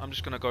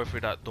gonna go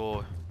through that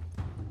door.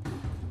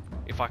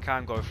 If I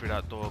can go through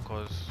that door,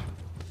 cause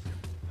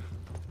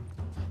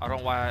I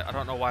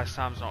don't know why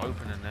Sam's not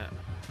opening it.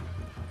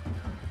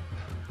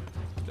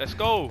 Let's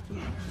go.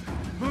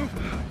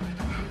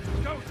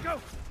 Go.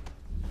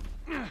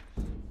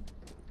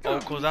 Oh,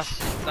 cause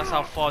that's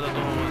how far the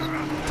door was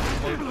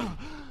open.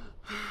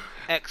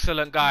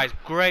 Excellent, guys.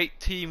 Great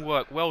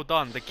teamwork. Well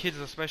done. The kids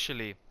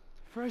especially.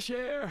 Fresh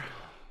air.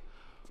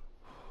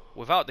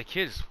 Without the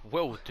kids,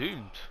 we're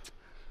doomed.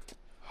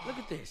 Look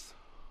at this.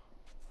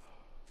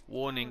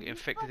 Warning, You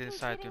infected fucking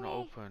inside, do kidding not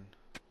me? open.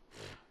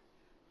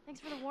 Thanks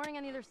for the warning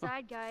on the other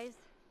side, guys.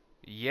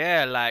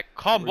 Yeah, like,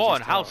 come Where's on,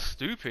 this how tower?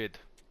 stupid.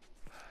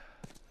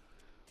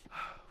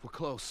 We're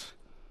close.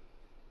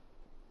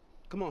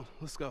 Come on,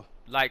 let's go.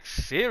 Like,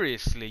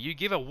 seriously, you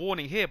give a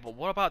warning here, but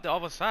what about the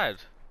other side?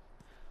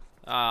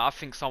 I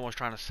think someone's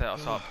trying to set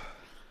us up.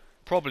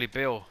 Probably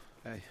Bill.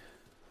 Hey,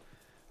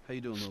 how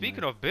you doing, little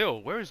Speaking man? of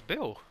Bill, where is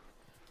Bill?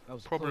 That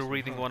was a Probably close one,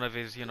 reading huh? one of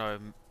his, you know,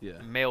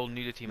 Yeah, male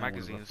nudity not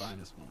magazines. one of our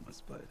finest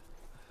moments, but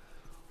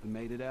we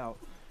made it out.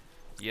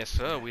 Yes,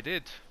 sir, we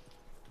did.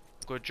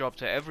 Good job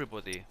to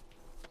everybody.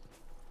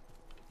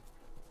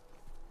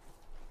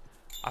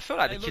 I feel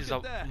like Hey, the look kids at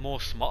are that. more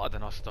smarter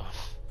than us, though.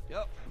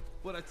 Yep.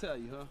 What'd I tell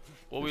you, huh?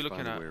 What are we Let's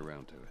looking find at? a way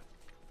around to it.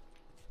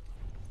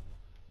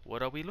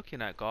 What are we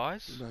looking at,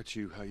 guys? What about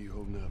you? How you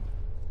holding up?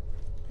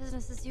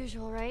 Business as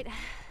usual, right?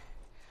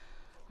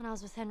 When I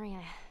was with Henry,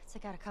 I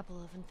took out a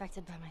couple of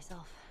infected by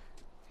myself.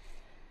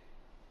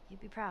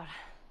 You'd be proud.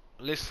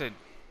 Listen,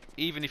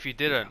 even if you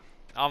didn't,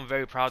 I'm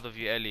very proud of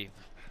you, Ellie.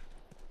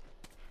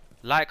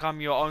 Like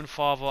I'm your own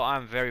father,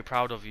 I'm very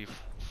proud of you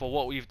for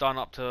what we've done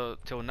up to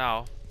till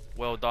now.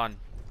 Well done.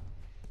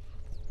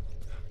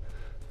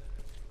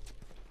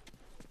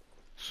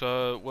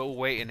 So we're all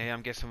waiting here.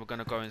 I'm guessing we're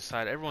gonna go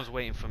inside. Everyone's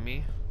waiting for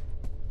me.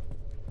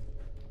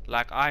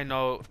 Like I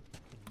know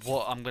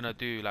what I'm gonna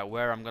do, like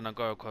where I'm gonna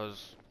go,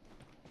 cause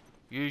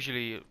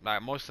usually,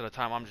 like most of the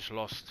time, I'm just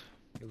lost.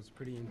 It was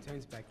pretty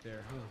intense back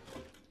there, huh?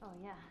 Oh,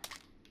 yeah.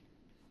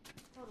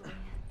 Totally.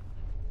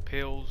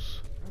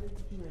 Pills. How did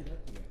you end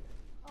up here?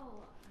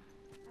 Oh,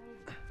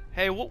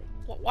 Hey,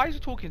 why is he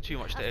talking too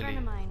much a to friend Ellie?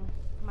 of mine,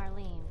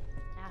 Marlene,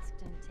 asked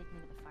him to take me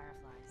to the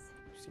Fireflies.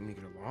 Seem to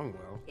get along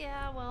well.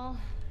 Yeah, well,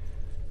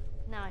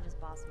 now I just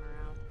boss him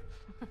around.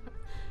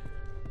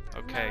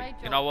 Okay, right,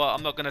 you Joel? know what?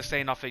 I'm not gonna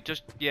say nothing.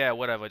 Just yeah,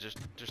 whatever. Just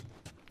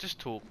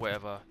talk,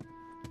 whatever.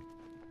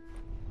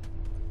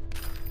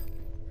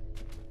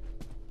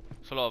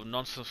 It's a lot of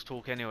nonsense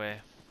talk anyway.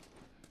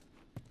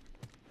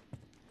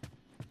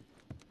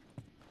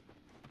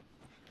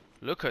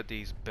 Look at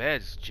these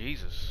beds,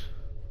 Jesus.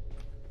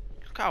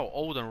 Look how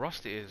old and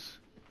rusty it is.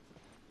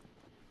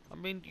 I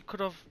mean, you could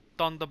have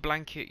done the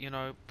blanket, you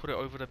know, put it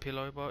over the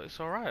pillow, but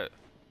it's alright.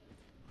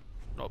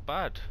 Not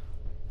bad.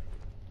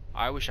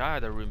 I wish I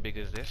had a room big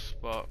as this,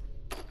 but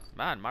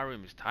man, my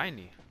room is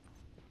tiny.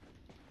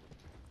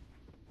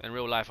 In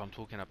real life, I'm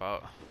talking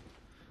about.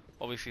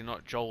 Obviously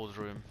not Joel's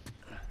room.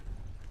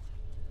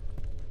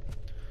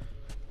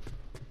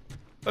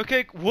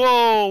 Okay,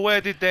 whoa, where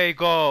did they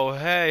go?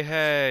 Hey,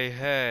 hey,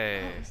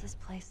 hey. What was this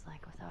place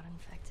like without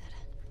infected?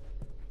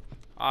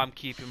 I'm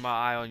keeping my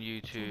eye on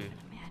you Can't too. even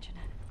imagine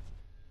it.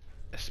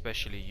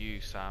 Especially you,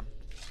 Sam.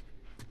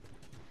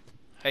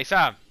 Hey,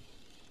 Sam!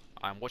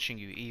 I'm watching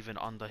you even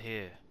under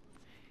here.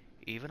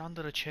 Even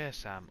under the chair,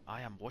 Sam,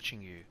 I am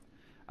watching you.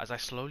 As I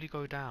slowly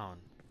go down.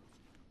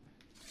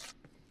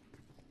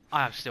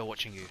 I am still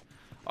watching you.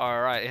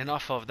 Alright,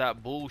 enough of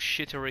that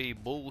bullshittery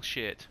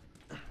bullshit.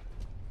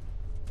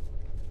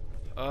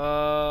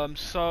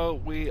 So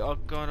we are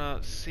gonna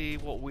see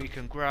what we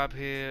can grab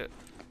here.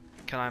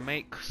 Can I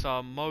make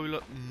some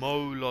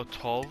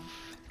Molotov?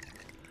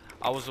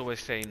 I was always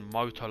saying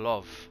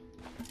Motolov.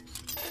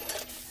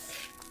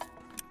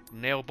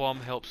 Nail bomb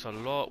helps a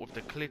lot with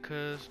the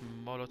clickers.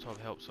 Molotov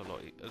helps a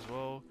lot as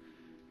well.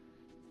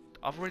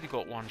 I've already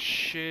got one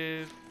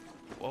shiv.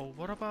 Well,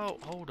 what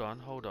about? Hold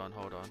on.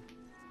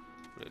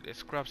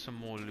 Let's grab some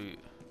more loot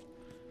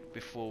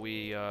before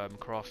we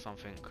craft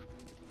something.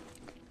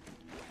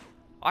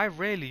 I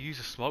rarely use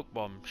a smoke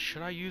bomb.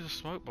 Should I use a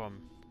smoke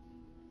bomb?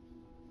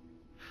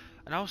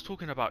 And I was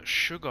talking about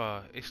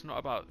sugar. It's not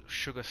about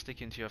sugar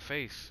sticking to your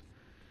face.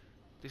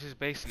 This is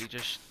basically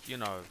just, you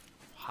know,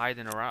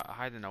 hiding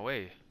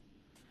away.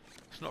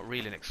 It's not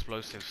really an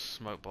explosive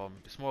smoke bomb.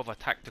 It's more of a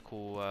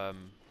tactical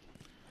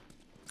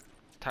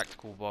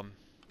bomb.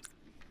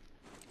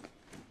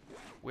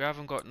 We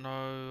haven't got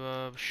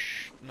no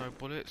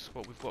bullets,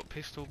 but we've got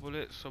pistol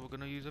bullets, so we're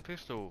gonna use a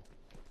pistol.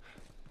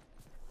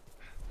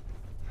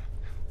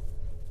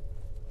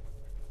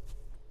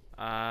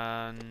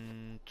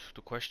 And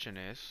the question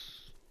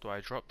is, do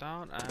I drop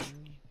down?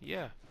 And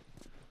yeah,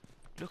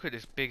 look at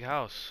this big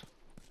house.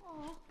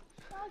 Oh,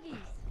 doggies.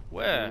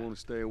 Where? You want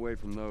to stay away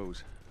from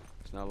those.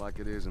 It's not like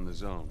it is in the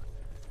zone.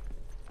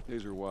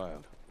 These are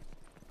wild.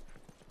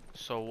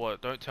 So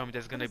what? Don't tell me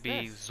there's gonna is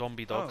be this?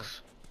 zombie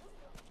dogs.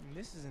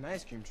 This is an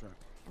ice cream truck.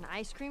 An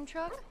ice cream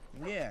truck?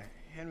 Yeah,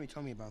 Henry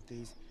told me about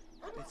these.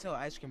 They sell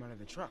ice cream out of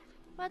the truck.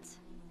 What?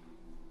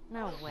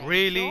 No way.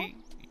 Really?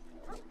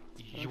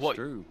 You That's what?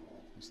 true.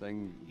 This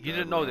thing You drive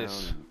didn't know around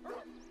this? and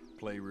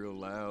play real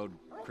loud,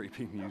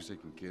 creepy music,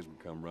 and kids would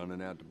come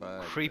running out to buy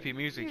it. Creepy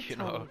music, you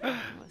You're know. totally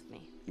fucking with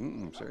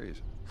me.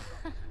 Serious.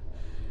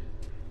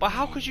 But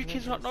how could you Man,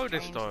 kids you're not know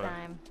this strange though?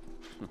 time.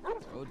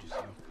 Told you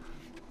so.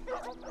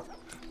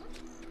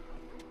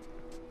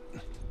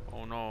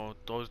 Oh no,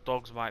 those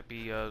dogs might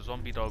be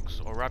zombie dogs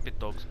or rabid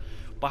dogs.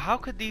 But how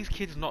could these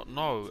kids not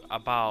know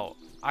about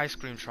ice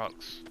cream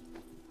trucks?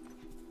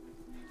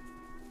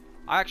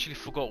 I actually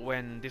forgot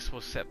when this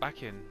was set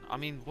back in. I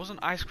mean, wasn't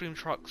ice cream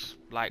trucks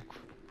like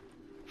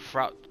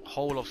throughout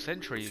whole of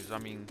centuries? I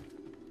mean,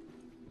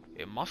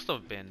 it must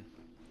have been.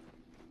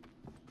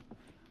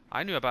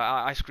 I knew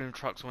about ice cream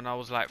trucks when I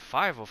was like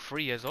 5 or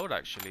 3 years old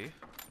actually.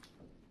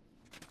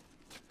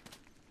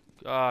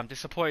 I'm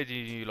disappointed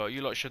in you lot.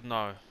 You lot should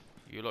know.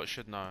 You lot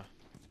should know.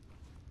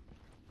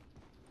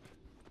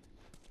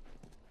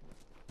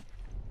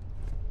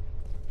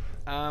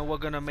 And we're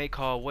gonna make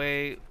our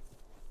way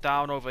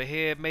down over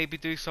here. Maybe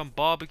do some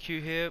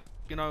barbecue here.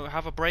 You know,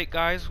 have a break,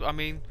 guys. I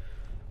mean,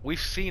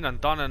 we've seen and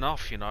done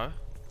enough, you know.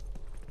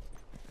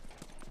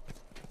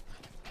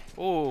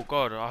 Oh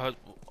God, I heard.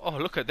 Oh,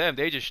 look at them.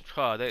 They just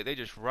they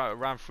just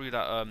ran through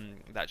that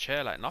that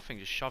chair like nothing.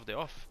 Just shoved it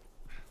off.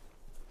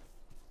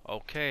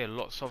 Okay,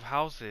 lots of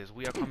houses.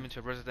 We are coming to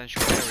a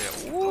residential area.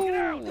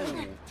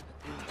 Ooh.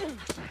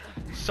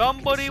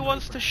 Somebody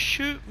wants to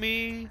shoot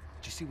me.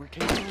 Did you see where it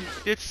came from?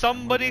 Did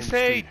somebody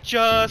say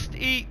just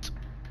eat?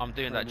 I'm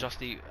doing that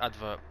Just Eat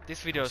advert.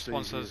 This video Stay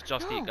sponsors here.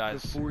 Just Eat,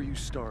 guys. Before you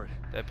start,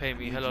 They're paying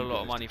me I need hella you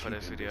lot of guys money to for keep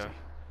this him video. busy.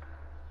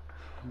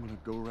 I'm gonna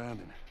go around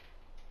and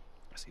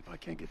see if I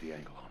can't get the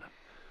angle on him.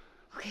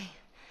 Okay.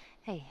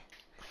 Hey.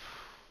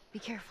 Be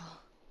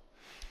careful.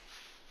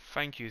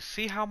 Thank you.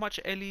 See how much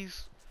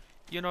Ellie's,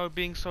 you know,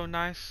 being so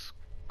nice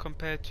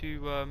compared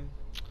to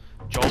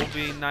Joel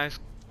being nice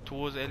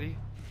towards Ellie.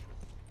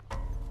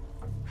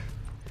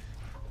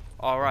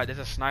 Alright, there's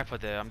a sniper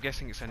there. I'm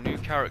guessing it's a new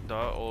character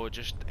or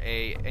just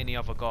any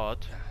other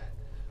guard.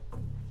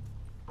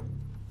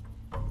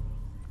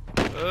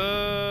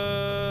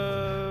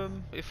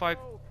 If I...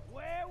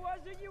 Where was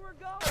it you were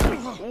going?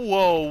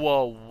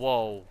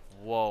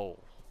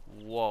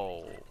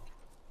 Whoa.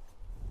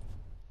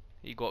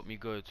 He got me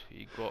good.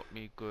 He got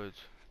me good.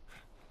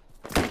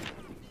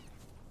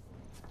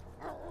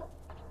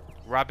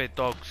 Rabid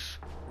dogs.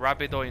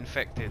 Rabid or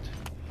infected.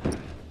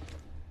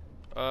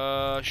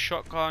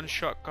 Shotgun.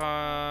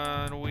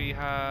 We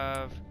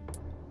have...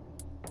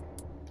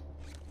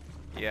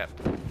 Yep.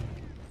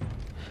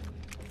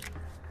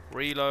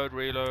 Reload.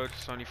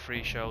 It's only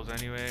 3 shells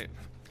anyway.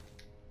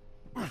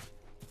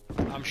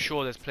 I'm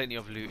sure there's plenty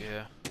of loot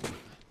here.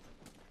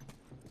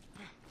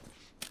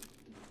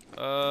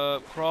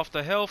 Craft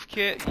a health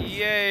kit.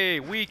 Yay!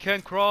 We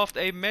can craft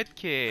a med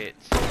kit.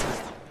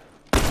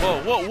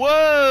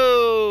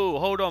 Whoa!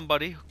 Hold on,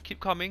 buddy. Keep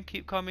coming.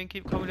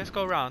 Let's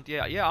go around.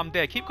 Yeah, I'm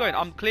there. Keep going.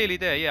 I'm clearly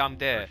there. Yeah, I'm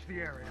there.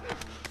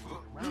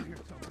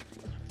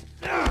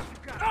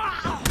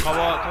 Come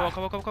on.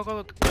 Go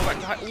back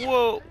to high.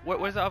 Whoa!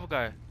 Where's the other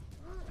guy?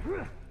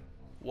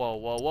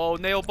 Whoa.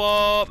 Nail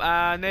bomb.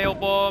 And nail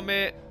bomb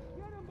it.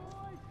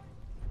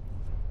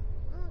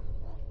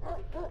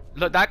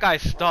 Look, that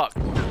guy's stuck.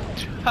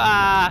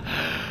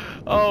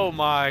 Oh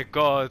my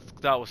God.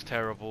 That was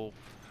terrible.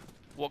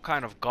 What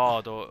kind of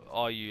guard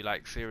are you,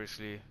 like,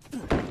 seriously?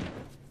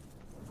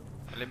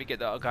 Let me get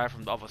that guy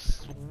from the other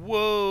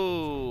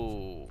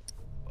whoa!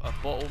 A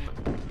bottle.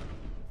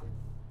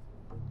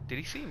 Did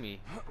he see me?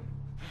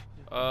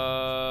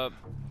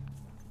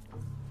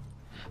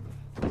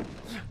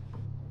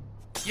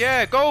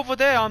 Yeah, go over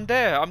there. I'm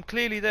there. I'm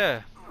clearly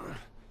there.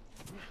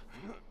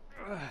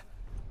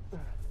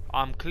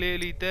 I'm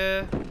clearly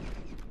there.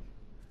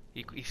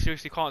 He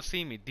seriously can't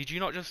see me. Did you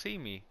not just see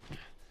me?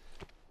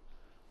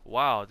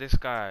 Wow, this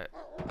guy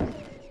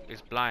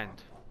is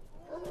blind.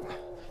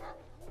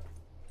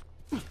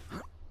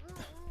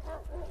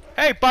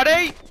 Hey,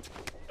 buddy!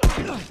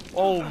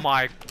 Oh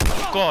my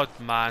God,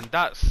 man.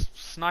 That's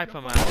sniper,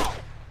 man.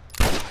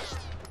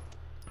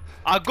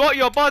 I got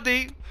your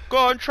buddy. Go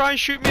on, try and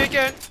shoot me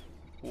again.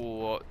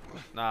 What?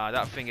 Nah,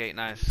 that thing ain't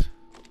nice.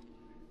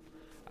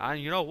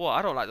 And you know what?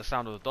 I don't like the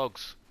sound of the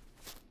dogs.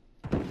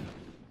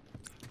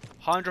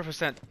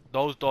 100%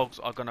 those dogs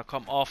are gonna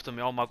come after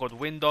me. Oh my God,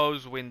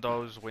 windows.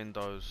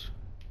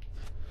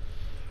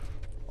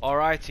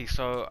 Alrighty,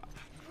 so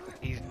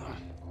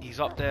he's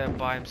up there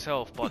by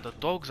himself, but the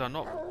dogs are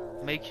not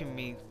making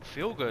me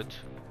feel good.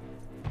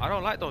 I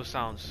don't like those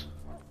sounds.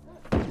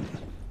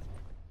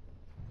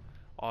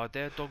 Are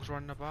there dogs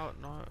running about?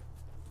 No.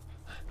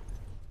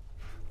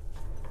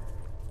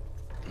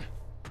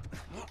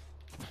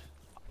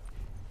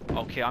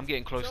 Okay, I'm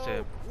getting close to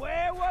him.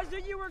 Where was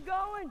it you were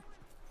going?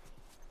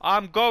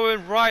 I'm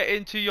going right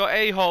into your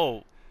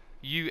a-hole,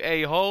 you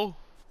a-hole.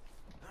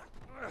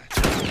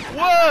 Whoa!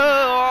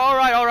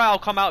 Alright, I'll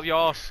come out of your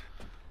ass.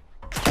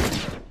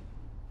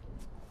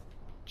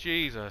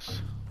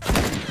 Jesus.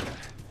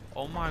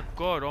 Oh my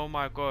God.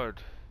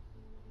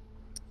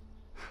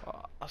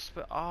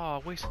 I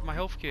wasted my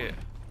health kit.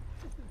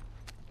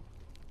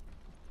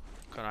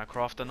 Can I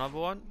craft another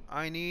one?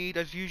 I need,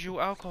 as usual,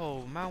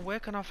 alcohol. Man,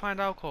 where can I find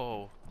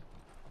alcohol?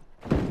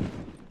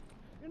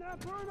 In that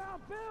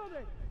burnt-out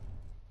building.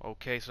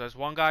 Okay, so there's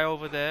one guy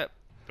over there.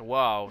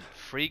 Wow,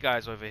 3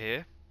 guys over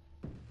here.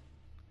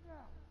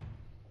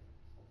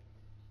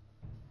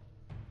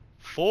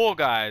 4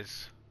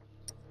 guys.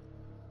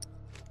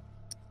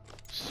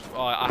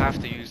 Oh, I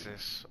have to use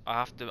this.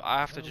 I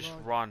have to just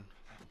run.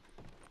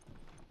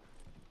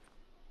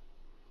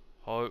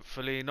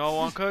 Hopefully no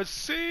one could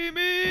see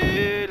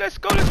me. Let's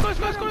go.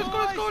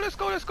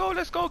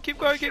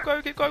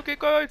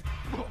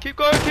 Keep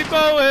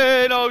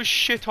going. Oh,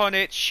 shit on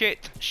it.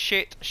 Shit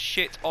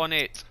on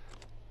it.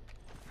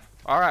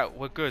 Alright,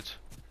 we're good.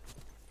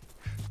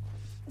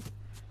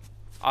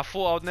 I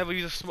thought I'd never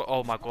use a smoke.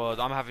 Oh my God,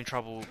 I'm having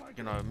trouble,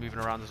 you know, moving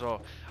around as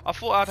well. I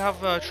thought I'd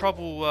have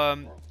trouble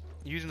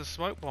using the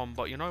smoke bomb,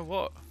 but you know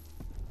what?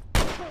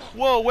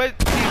 Whoa, where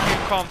did you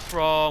come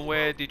from?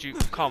 Where did you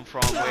come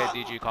from? Where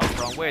did you come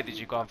from? Where did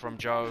you come from,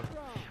 Joe?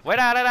 Where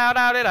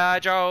da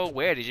Joe?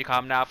 Where did you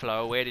come now,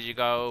 Flo? Where did you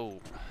go?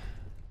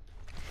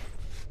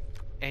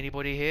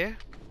 Anybody here?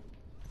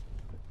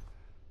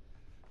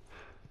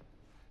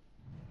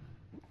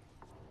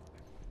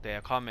 They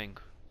are coming.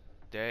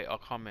 They are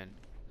coming.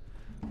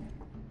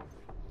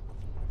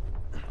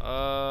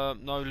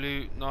 No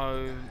loot,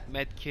 no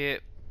med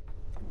kit.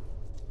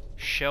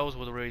 Shells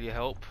would really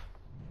help.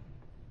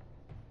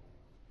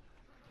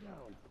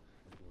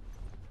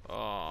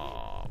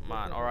 Oh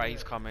man, alright,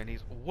 he's coming.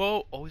 He's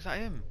whoa, oh, is that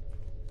him?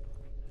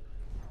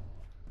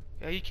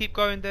 Yeah, you keep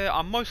going there.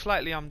 Most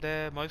likely I'm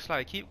there. Most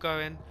likely, keep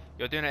going.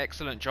 You're doing an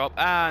excellent job,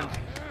 and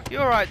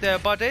you're right there,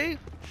 buddy.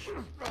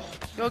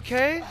 You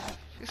okay?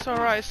 It's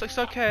alright. It's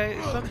okay.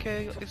 It's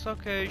okay. It's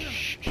okay.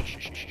 Shh, shh, shh,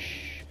 shh,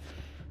 shh.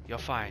 You're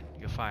fine.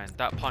 You're fine.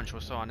 That punch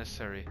was so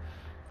unnecessary.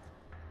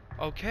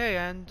 Okay,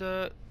 and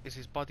is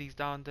his buddies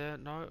down there?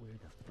 No. Where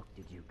the fuck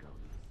did you go,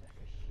 you sack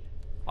of shit?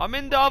 I'm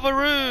in the other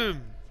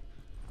room.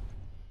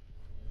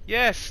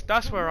 Yes,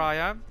 that's where I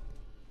am.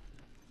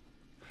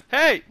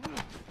 Hey!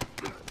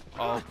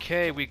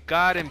 Okay, we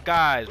got him,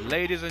 guys.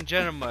 Ladies and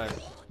gentlemen,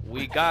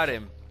 we got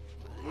him.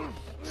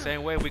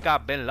 Same way we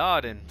got Bin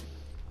Laden.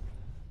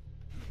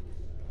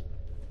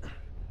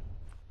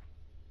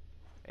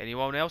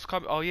 Anyone else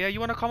come? Oh yeah, you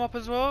want to come up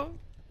as well?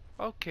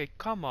 Okay,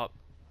 come up.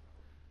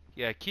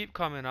 Yeah, keep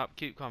coming up,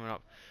 keep coming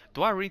up.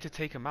 Do I really need to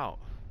take him out?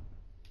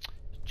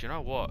 Do you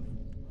know what?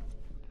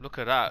 Look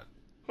at that.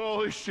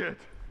 Holy shit.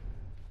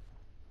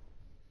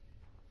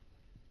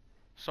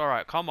 It's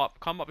alright, come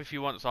up if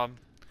you want some.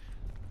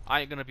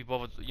 I ain't gonna be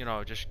bothered, you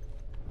know, just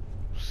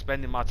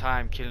spending my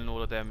time killing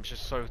all of them. It's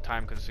just so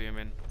time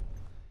consuming.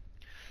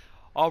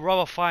 I'd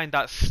rather find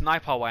that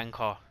sniper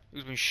wanker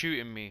who's been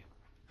shooting me.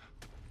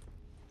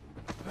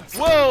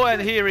 Whoa,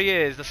 and here he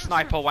is, the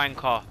sniper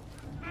wanker.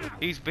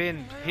 He's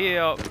been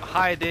here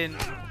hiding,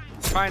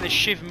 trying to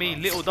shiv me.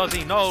 Little does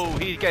he know,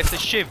 he gets the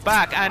shiv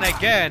back, and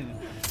again.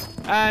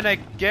 And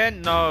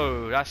again,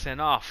 no, that's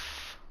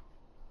enough.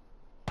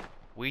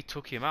 We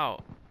took him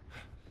out.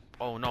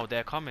 Oh no,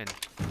 they're coming.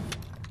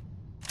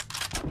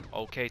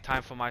 Okay,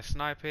 time for my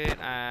sniping,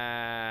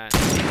 and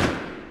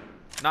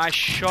nice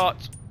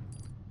shot.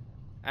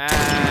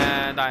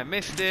 And I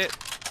missed it.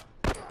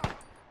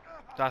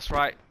 That's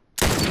right.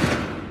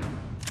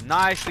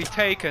 Nicely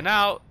taken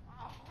out.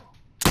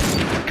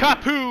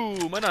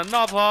 Kapoom! And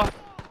another.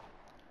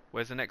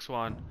 Where's the next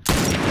one?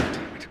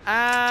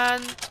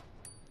 And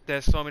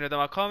there's so many of them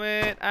are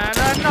coming. And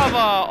another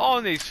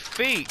on his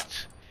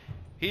feet.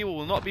 He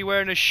will not be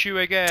wearing a shoe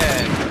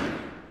again.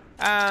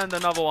 And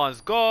another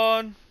one's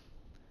gone.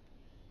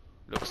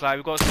 Looks like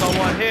we've got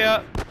someone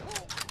here.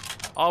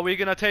 Are we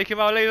gonna take him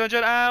out, ladies and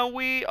gentlemen? And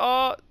we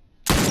are.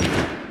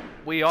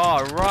 We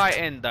are right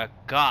in the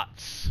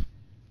guts.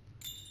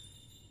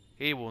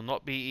 He will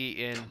not be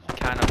eating a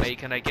can of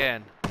bacon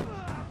again.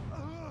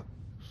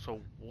 So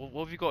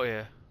what have you got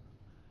here?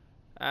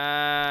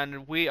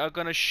 And we are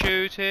gonna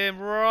shoot him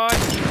right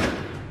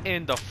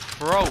in the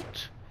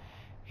throat.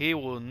 He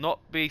will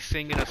not be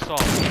singing a song.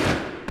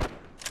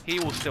 He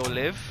will still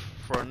live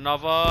for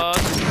another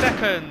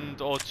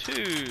second or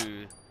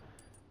two.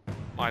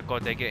 My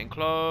god, they're getting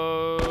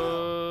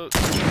close.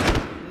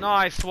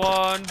 Nice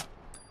one.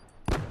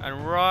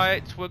 And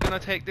right, we're gonna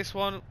take this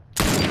one.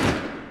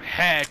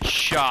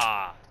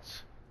 Headshot.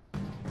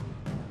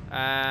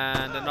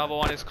 And another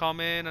one is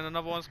coming, and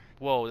another one's.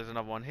 Whoa, there's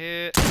another one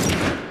here.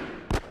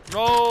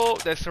 No,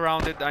 they're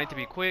surrounded. I need to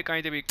be quick. I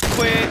need to be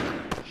quick.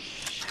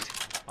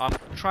 I'm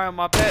trying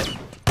my best.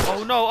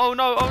 Oh no, oh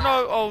no, oh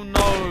no, oh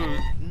no.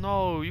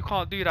 No, you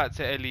can't do that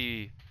to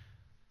Ellie.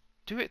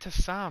 Do it to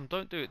Sam.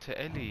 Don't do it to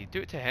Ellie.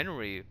 Do it to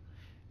Henry.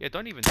 Yeah,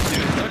 don't even do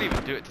it. Don't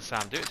even do it to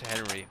Sam. Do it to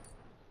Henry.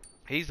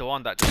 He's the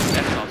one that just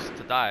left us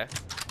to die.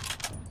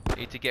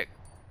 Need to get.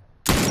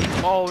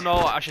 Oh no,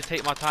 I should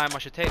take my time. I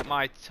should take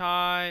my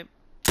time.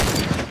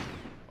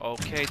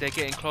 Okay, they're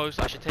getting close.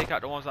 I should take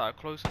out the ones that are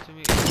closer to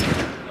me.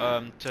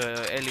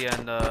 To Ellie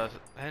and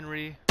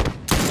Henry.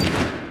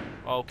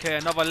 Okay,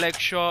 another leg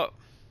shot.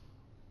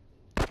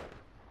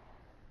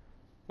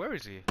 Where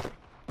is he?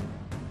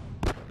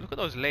 Look at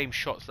those lame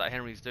shots that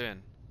Henry's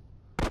doing.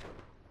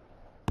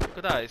 Look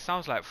at that, it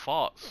sounds like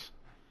farts.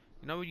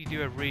 You know when you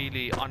do a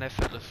really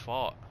uneffortless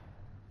fart?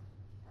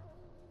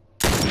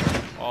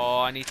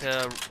 Oh, I need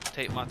to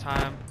take my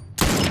time.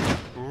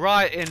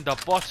 Right in the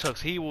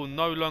buttocks, he will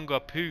no longer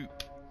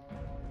poop.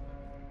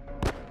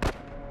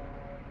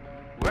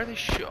 Where are they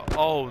shot?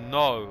 Oh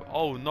no,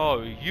 oh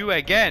no, you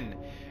again.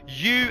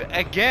 You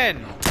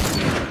again.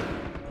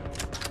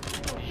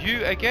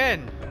 You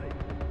again.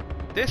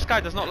 This guy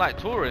does not like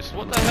tourists.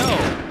 What the hell?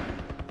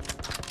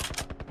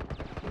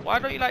 Why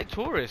don't you like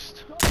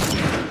tourists?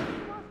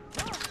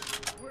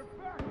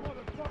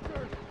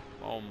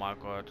 Oh my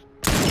god.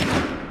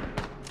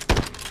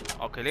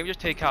 Okay, let me just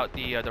take out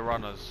the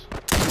runners.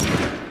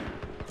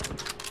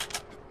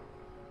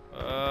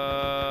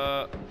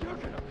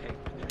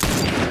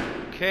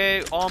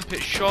 Okay,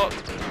 armpit shot.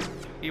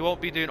 He won't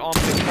be doing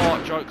armpit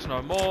fart jokes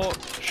no more.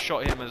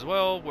 shot him as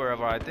well,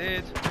 wherever I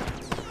did.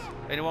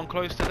 Anyone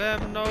close to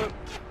them? No.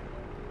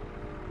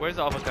 Where's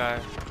the other guy?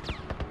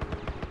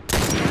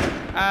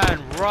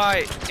 And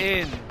right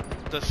in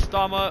the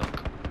stomach.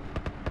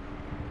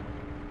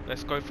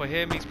 Let's go for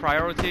him. He's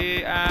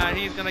priority. And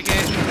he's gonna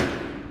get...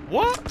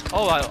 What?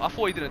 Oh, I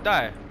thought he didn't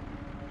die.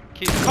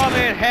 Keep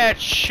coming.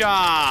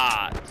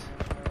 Headshot.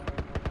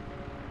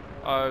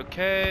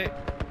 Okay.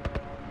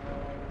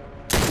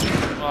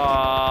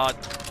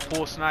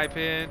 Poor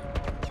sniping.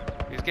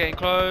 He's getting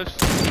close.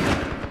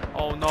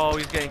 Oh no,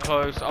 he's getting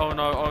close. Oh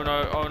no, oh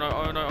no, oh no,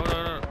 oh no, oh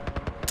no,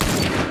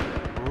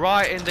 no.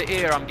 Right in the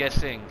ear, I'm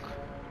guessing.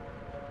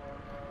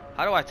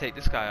 How do I take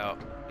this guy out?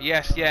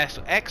 Yes, yes,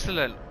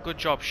 excellent. Good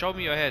job. Show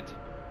me your head.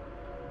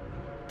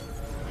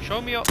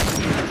 Show me your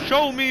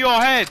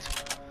head.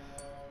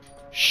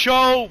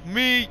 Show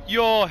me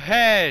your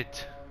head.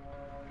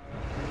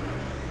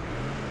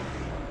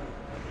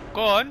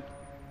 Go on.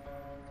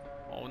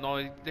 Oh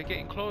no, they're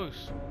getting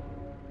close.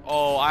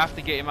 Oh, I have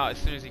to get him out as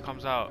soon as he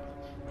comes out.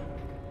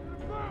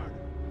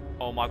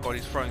 Oh my god,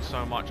 he's throwing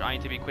so much. I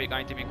need to be quick, I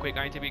need to be quick,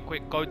 I need to be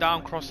quick. Go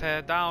down,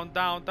 crosshair, down,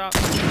 down, down.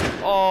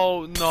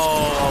 Oh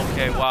no,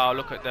 okay, wow,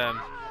 look at them.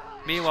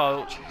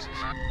 Meanwhile,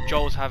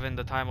 Joel's having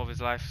the time of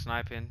his life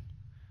sniping.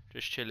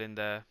 Just chilling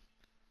there.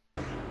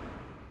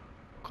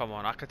 Come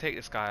on, I could take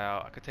this guy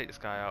out, I could take this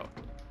guy out.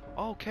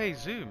 Okay,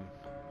 zoom.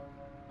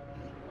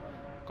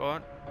 Go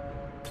on.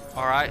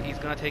 Alright, he's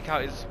gonna take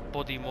out his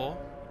body more.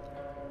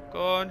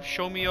 Go on,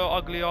 show me your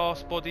ugly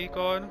ass body,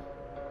 go on.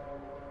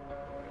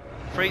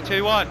 3,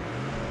 2, 1.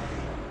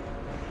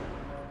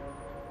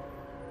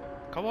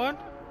 Come on.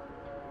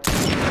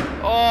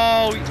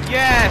 Oh,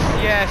 yes,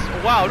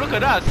 yes. Wow, look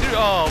at that.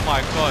 Oh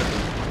my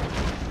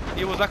god.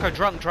 He was like a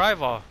drunk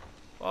driver.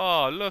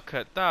 Oh, look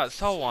at that.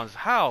 Someone's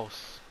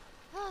house.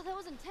 Oh, that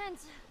was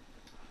intense.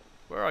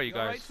 Where are you You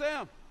all right, guys?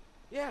 Sam?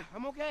 Yeah,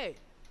 I'm okay.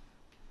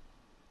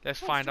 Let's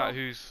find out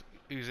who's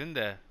in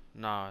there.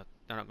 Nah,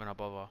 they're not gonna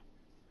bother.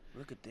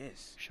 Look at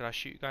this. Should I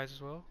shoot you guys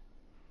as well?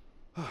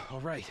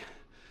 All right.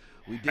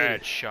 We did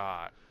it.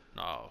 Headshot.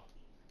 No.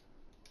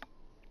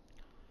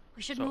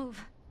 We should So-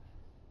 move.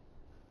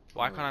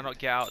 Why can't I not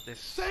get out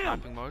this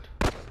sniping mode?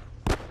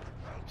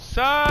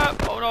 Sam!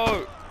 Oh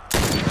no!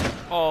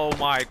 Oh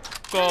my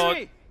god!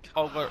 Henry!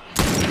 Oh god!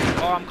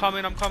 Oh, I'm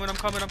coming! I'm coming! I'm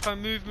coming! I'm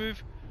coming! Move!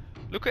 Move!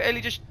 Look at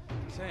Ellie just.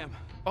 Sam,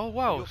 Oh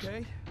wow! you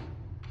okay?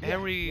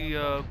 Henry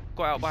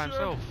got out by You sure?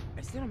 himself.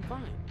 I said I'm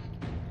fine.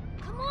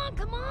 Come on,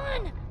 come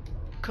on!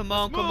 Come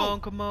on! Come move.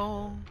 on! Come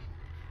on!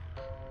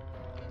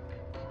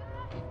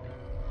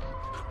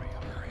 Hurry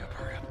up, hurry up,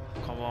 hurry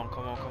up. Come on!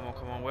 Come on! Come on!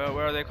 Come on!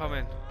 Where are they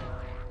coming?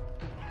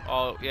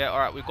 Oh yeah! All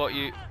right, we got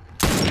you.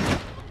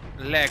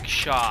 Leg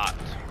shot.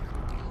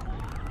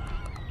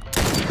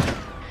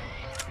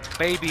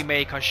 Baby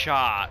maker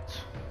shot.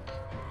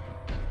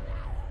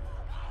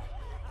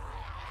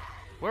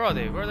 Where are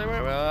they? Where are they?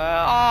 Where?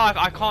 Oh,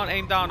 I can't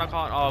aim down. I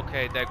can't. Oh,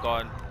 okay, they're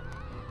gone.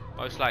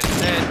 Most likely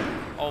dead.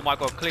 Oh my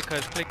god,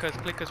 clickers, clickers,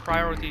 clickers,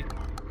 priority.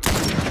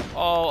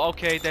 Oh,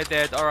 okay, they're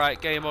dead.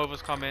 Alright, game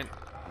over's coming.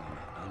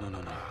 No, no,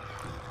 no, no.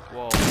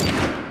 Whoa.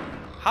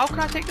 How can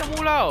I take them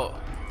all out?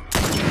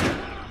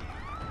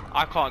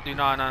 I can't do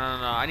no, no,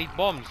 no, no. I need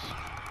bombs.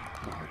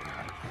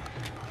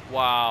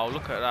 Wow,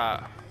 look at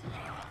that.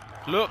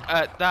 Look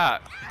at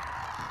that.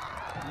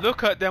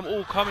 Look at them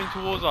all coming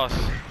towards us.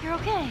 You're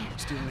okay.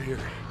 Still here.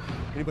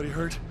 Anybody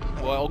hurt?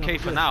 Well, okay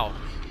for now.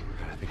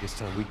 I think it's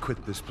time we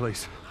quit this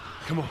place.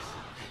 Come on.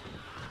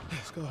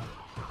 Let's go.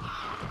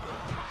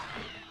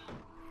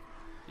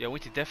 Yeah, we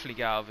need to definitely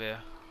get out of here.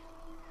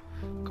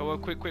 Come on,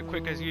 quick, quick,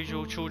 quick, as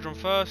usual. Children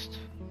first.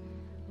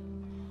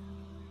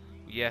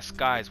 Yes,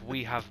 guys,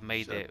 we have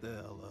made Shut it. the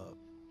hell up.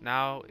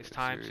 Now it's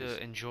time serious.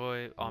 to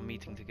enjoy our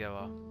meeting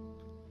together.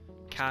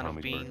 Can of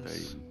Tommy's beans.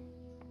 birthday.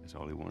 That's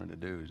all he wanted to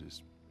do is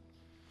just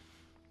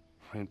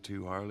rent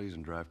 2 Harleys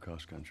and drive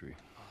cross country.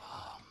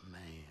 Oh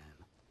man.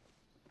 I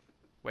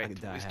Wait,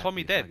 could die is happy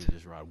Tommy if dead? I could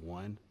just ride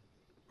one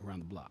around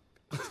the block.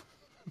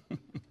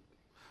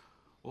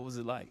 What was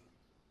it like? It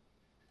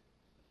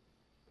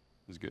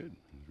was good.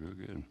 It was real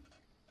good.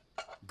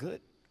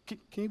 Good.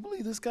 Can you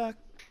believe this guy?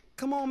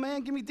 Come on,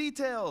 man. Give me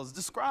details.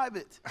 Describe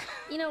it.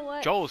 You know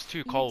what? Joel's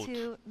too cold. You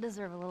two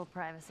deserve a little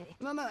privacy.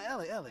 No,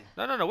 Ellie.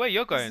 No, no, no, where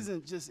you're This going?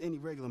 isn't just any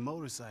regular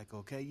motorcycle,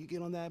 okay? You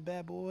get on that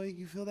bad boy,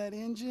 you feel that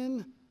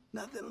engine?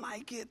 Nothing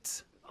like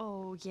it.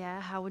 Oh, yeah?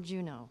 How would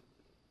you know?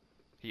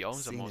 He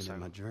owns a Seen it in motorcycle.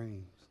 my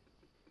dreams.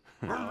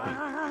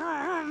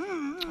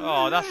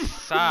 Oh, that's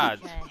sad.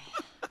 Okay.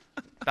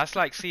 That's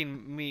like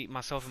seeing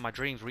myself in my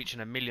dreams reaching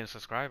 1 million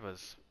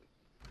subscribers.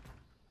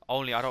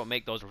 Only I don't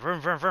make those vroom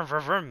vroom vroom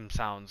vroom vroom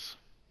sounds.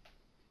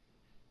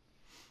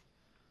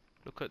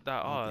 Look at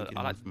that. Oh,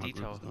 I like the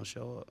detail. Don't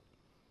show up.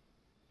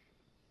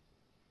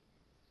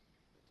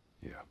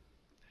 Yeah.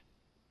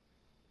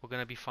 We're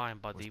gonna be fine,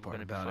 buddy. Worst We're part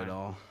gonna be about fine. it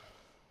all,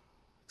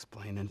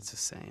 explaining it to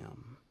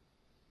Sam.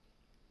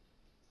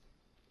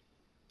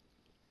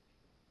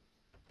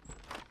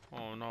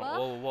 Oh no.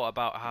 Well, Oh, what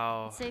about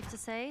how It's safe to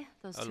say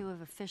those two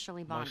have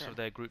officially most bonded. of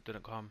their group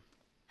didn't come?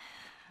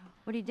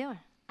 What are you doing?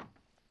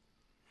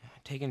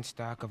 taking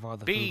stock of all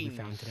the food we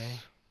found Beans. today.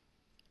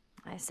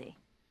 I see.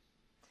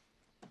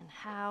 And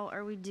how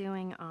are we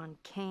doing on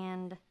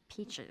canned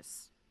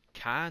peaches?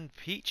 Canned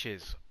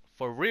peaches?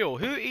 For real?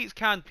 Who eats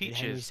canned Did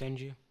Henry peaches? send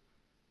you?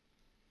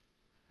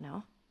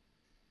 No?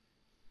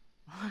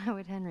 Why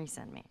would Henry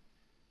send me?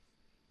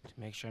 To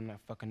make sure I'm not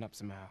fucking up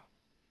somehow.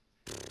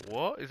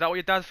 What? Is that what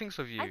your dad thinks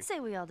of you? I'd say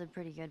we all did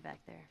pretty good back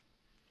there.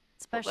 What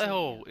Especially the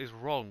hell you. is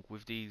wrong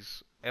with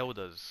these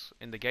elders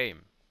in the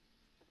game?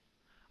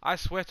 I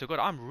swear to God,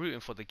 I'm rooting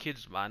for the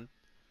kids, man.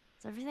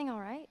 Is everything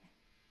alright?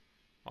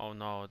 Oh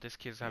no, this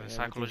kid's Yeah, having everything's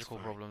psychological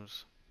fine.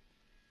 problems.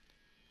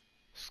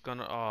 It's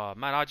gonna. Oh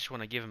man, I just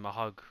want to give him a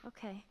hug.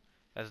 Okay.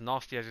 As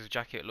nasty as his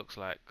jacket looks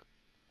like.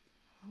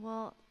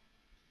 Well,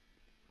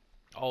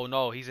 Oh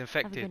no, he's have a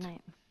infected. good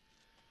night.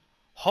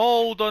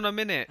 Hold on a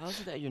minute. How is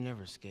it that you're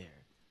never scared?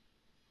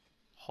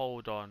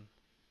 Hold on.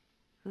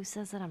 Who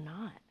says that I'm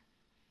not?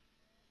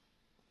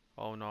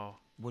 Oh no,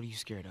 What are you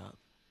scared of?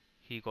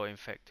 he got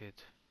infected.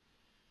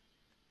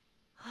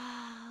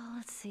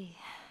 Let's see.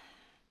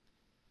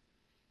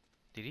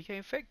 Did he get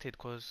infected?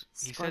 Cause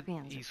he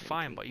Scorpions said are he's pretty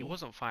fine, but he creepy.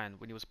 wasn't fine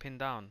when he was pinned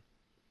down.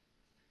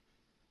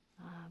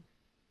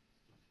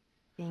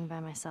 Being by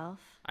myself.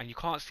 And you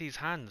can't see his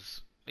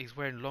hands. He's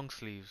wearing long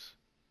sleeves.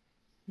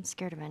 I'm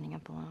scared of ending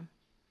up alone.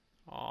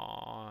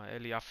 Oh,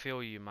 Ellie, I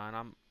feel you,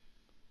 man.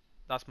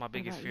 That's my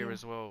biggest about fear you?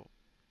 as well.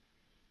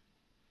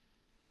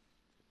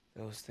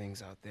 Those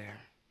things out there.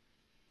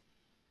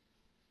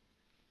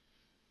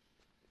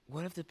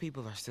 What if the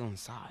people are still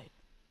inside?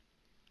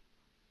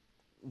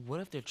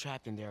 What if they're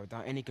trapped in there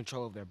without any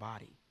control of their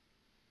body?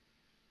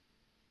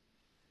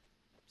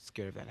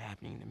 Scared of that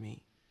happening to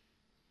me.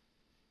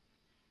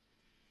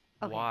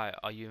 Okay. Why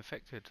are you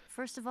infected?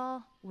 First of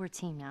all, we're a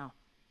team now.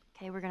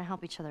 Okay, we're gonna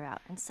help each other out.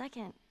 And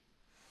second,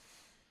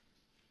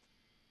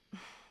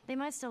 they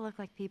might still look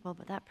like people,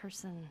 but that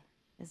person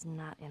is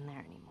not in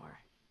there anymore.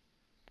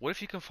 What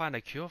if you can find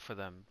a cure for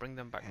them? Bring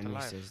them back to Henry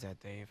life. says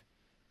that they've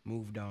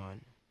moved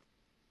on.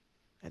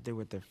 That they're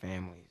with their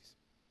families.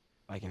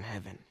 Like in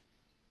heaven.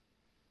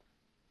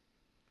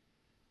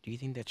 Do you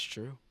think that's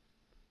true?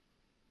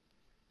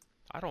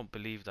 I don't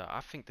believe that. I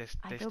think they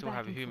I they go still back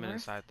have a and human forth.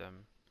 inside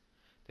them.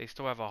 They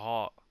still have a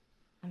heart.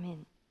 I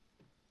mean,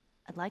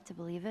 I'd like to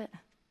believe it.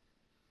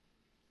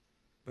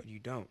 But you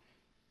don't.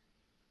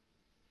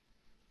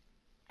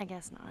 I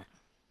guess not.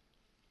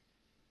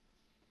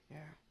 Yeah.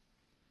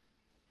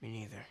 Me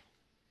neither.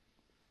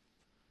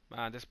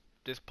 Man,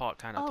 this part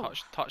kind of Oh.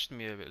 touched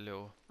me a bit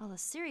little. All the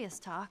serious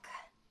talk.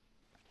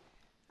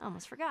 I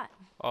almost forgot.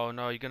 Oh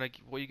no, what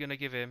are you gonna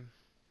give him?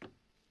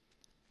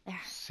 There.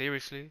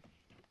 Seriously?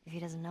 If he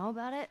doesn't know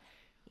about it,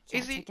 he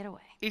Is can't he- take it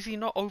away. Is he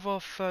not over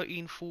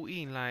 13,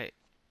 14?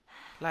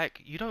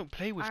 Like you don't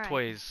play with Alright.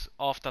 toys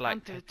after I'm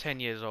like pooped. 10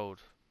 years old.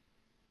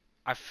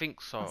 I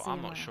think so. I'll see I'm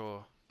you not tomorrow.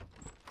 sure.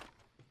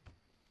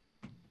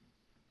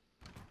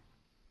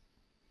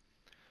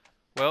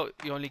 Well,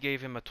 you only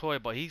gave him a toy,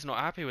 but he's not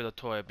happy with a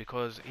toy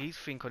because he's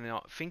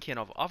thinking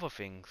of other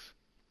things.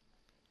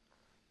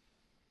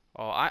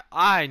 Oh,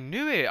 I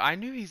knew it. I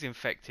knew he's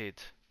infected.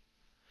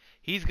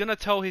 He's gonna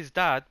tell his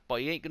dad,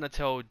 but he ain't gonna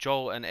tell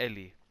Joel and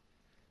Ellie.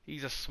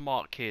 He's a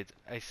smart kid.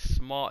 A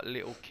smart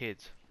little kid.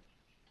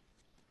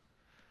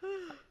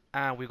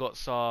 And we got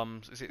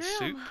some, is it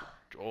soup?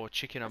 Or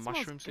chicken and That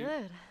mushroom smells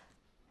soup?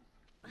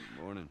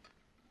 good. Morning.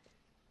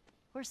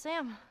 Where's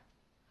Sam?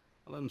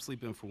 I let him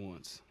sleep in for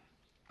once.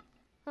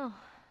 Oh,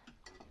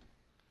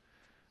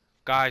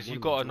 Guys, you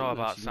One gotta of know those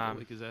about you gotta Sam.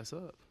 Wake his ass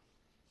up.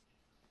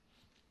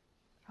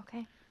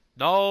 okay.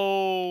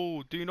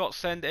 No! Do not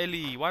send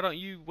Ellie. Why don't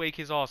you wake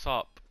his ass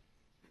up?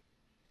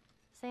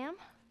 Sam?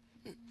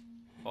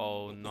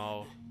 Oh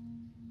no.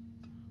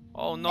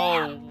 Oh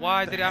no,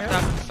 why did it have to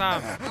happen to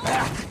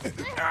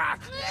Sam?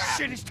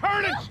 Shit, he's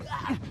turning!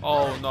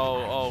 Oh no,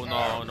 oh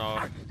no, oh no.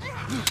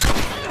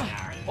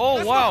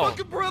 Oh wow!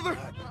 Brother!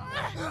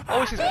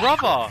 Oh, it's his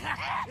brother!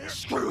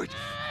 Screw it!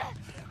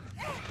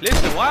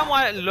 Listen, why am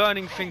I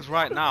learning things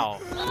right now?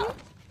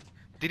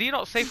 Did he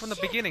not say from the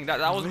beginning that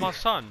that was my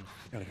son?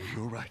 Ellie, are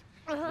you alright?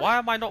 Why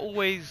am I not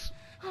always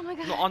Oh my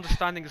god. not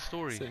understanding the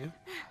story? Sam?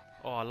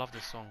 Oh, I love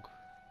this song.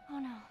 Oh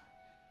no.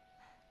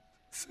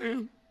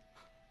 Sam?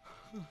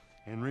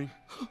 Henry?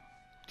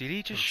 Did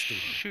he just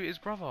shoot his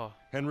brother?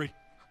 Henry?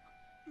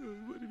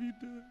 What have you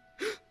done?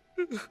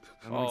 Henry,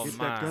 Oh, get that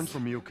man. gun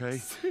from me,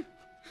 okay?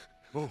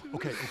 Oh,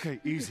 okay,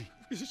 easy.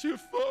 This is your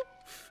fault.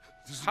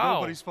 This is How?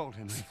 nobody's fault,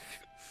 Henry.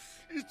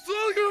 It's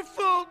all your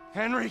fault.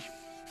 Henry!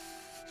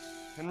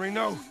 Henry,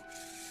 no!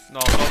 No,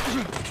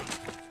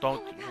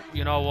 don't.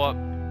 You know what?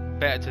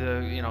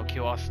 Better to,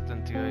 kill us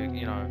than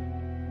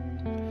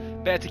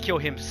to, better to kill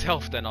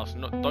himself than us.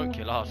 Don't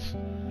kill us.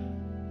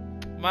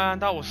 Man,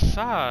 that was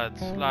sad.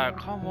 Like,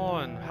 come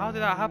on. How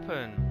did that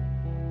happen?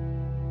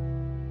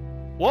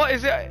 What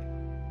is it?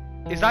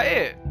 Is that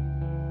it?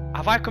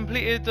 Have I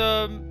completed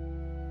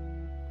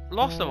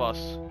Last of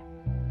Us?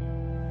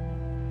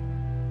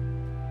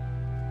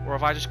 Or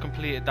have I just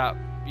completed that,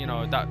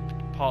 that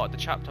part of the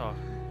chapter?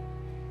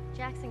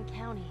 Jackson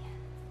County.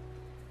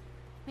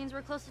 Means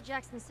we're close to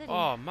Jackson City.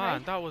 Oh man,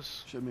 right? that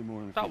was Should be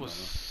more than a that few was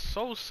miles.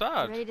 so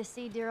sad. Ready to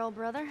see dear old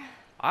brother?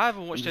 I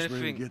haven't watched just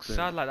ready to anything get there.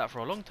 sad like that for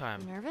a long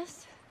time. You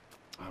nervous?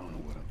 I don't know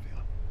what I'm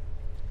feeling.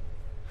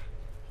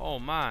 Oh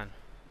man.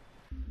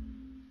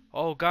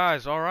 Oh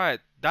guys, alright.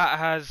 That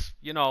has,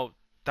 you know,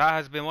 that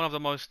has been one of the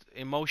most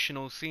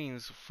emotional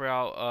scenes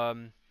throughout,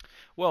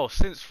 well,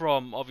 since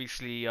from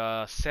obviously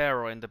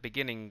Sarah in the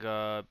beginning,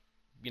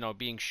 you know,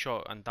 being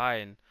shot and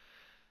dying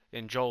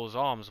in Joel's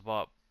arms,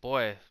 but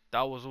boy,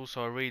 that was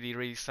also a really,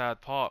 really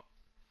sad part.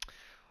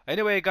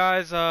 Anyway,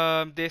 guys,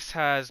 this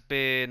has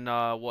been,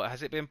 what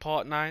has it been,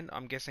 part 9?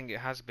 I'm guessing it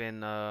has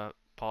been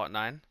part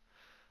 9.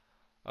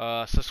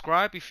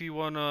 Subscribe if you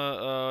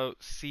wanna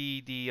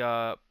see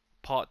the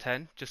part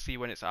 10, just see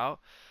when it's out.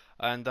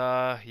 And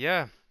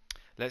yeah,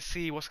 let's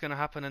see what's gonna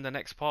happen in the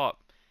next part.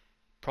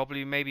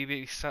 Probably maybe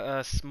be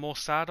more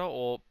sadder,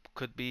 or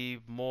could be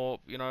more,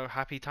 you know,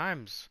 happy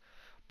times.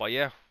 But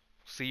yeah,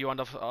 see you on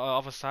the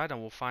other side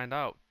and we'll find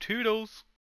out. Toodles!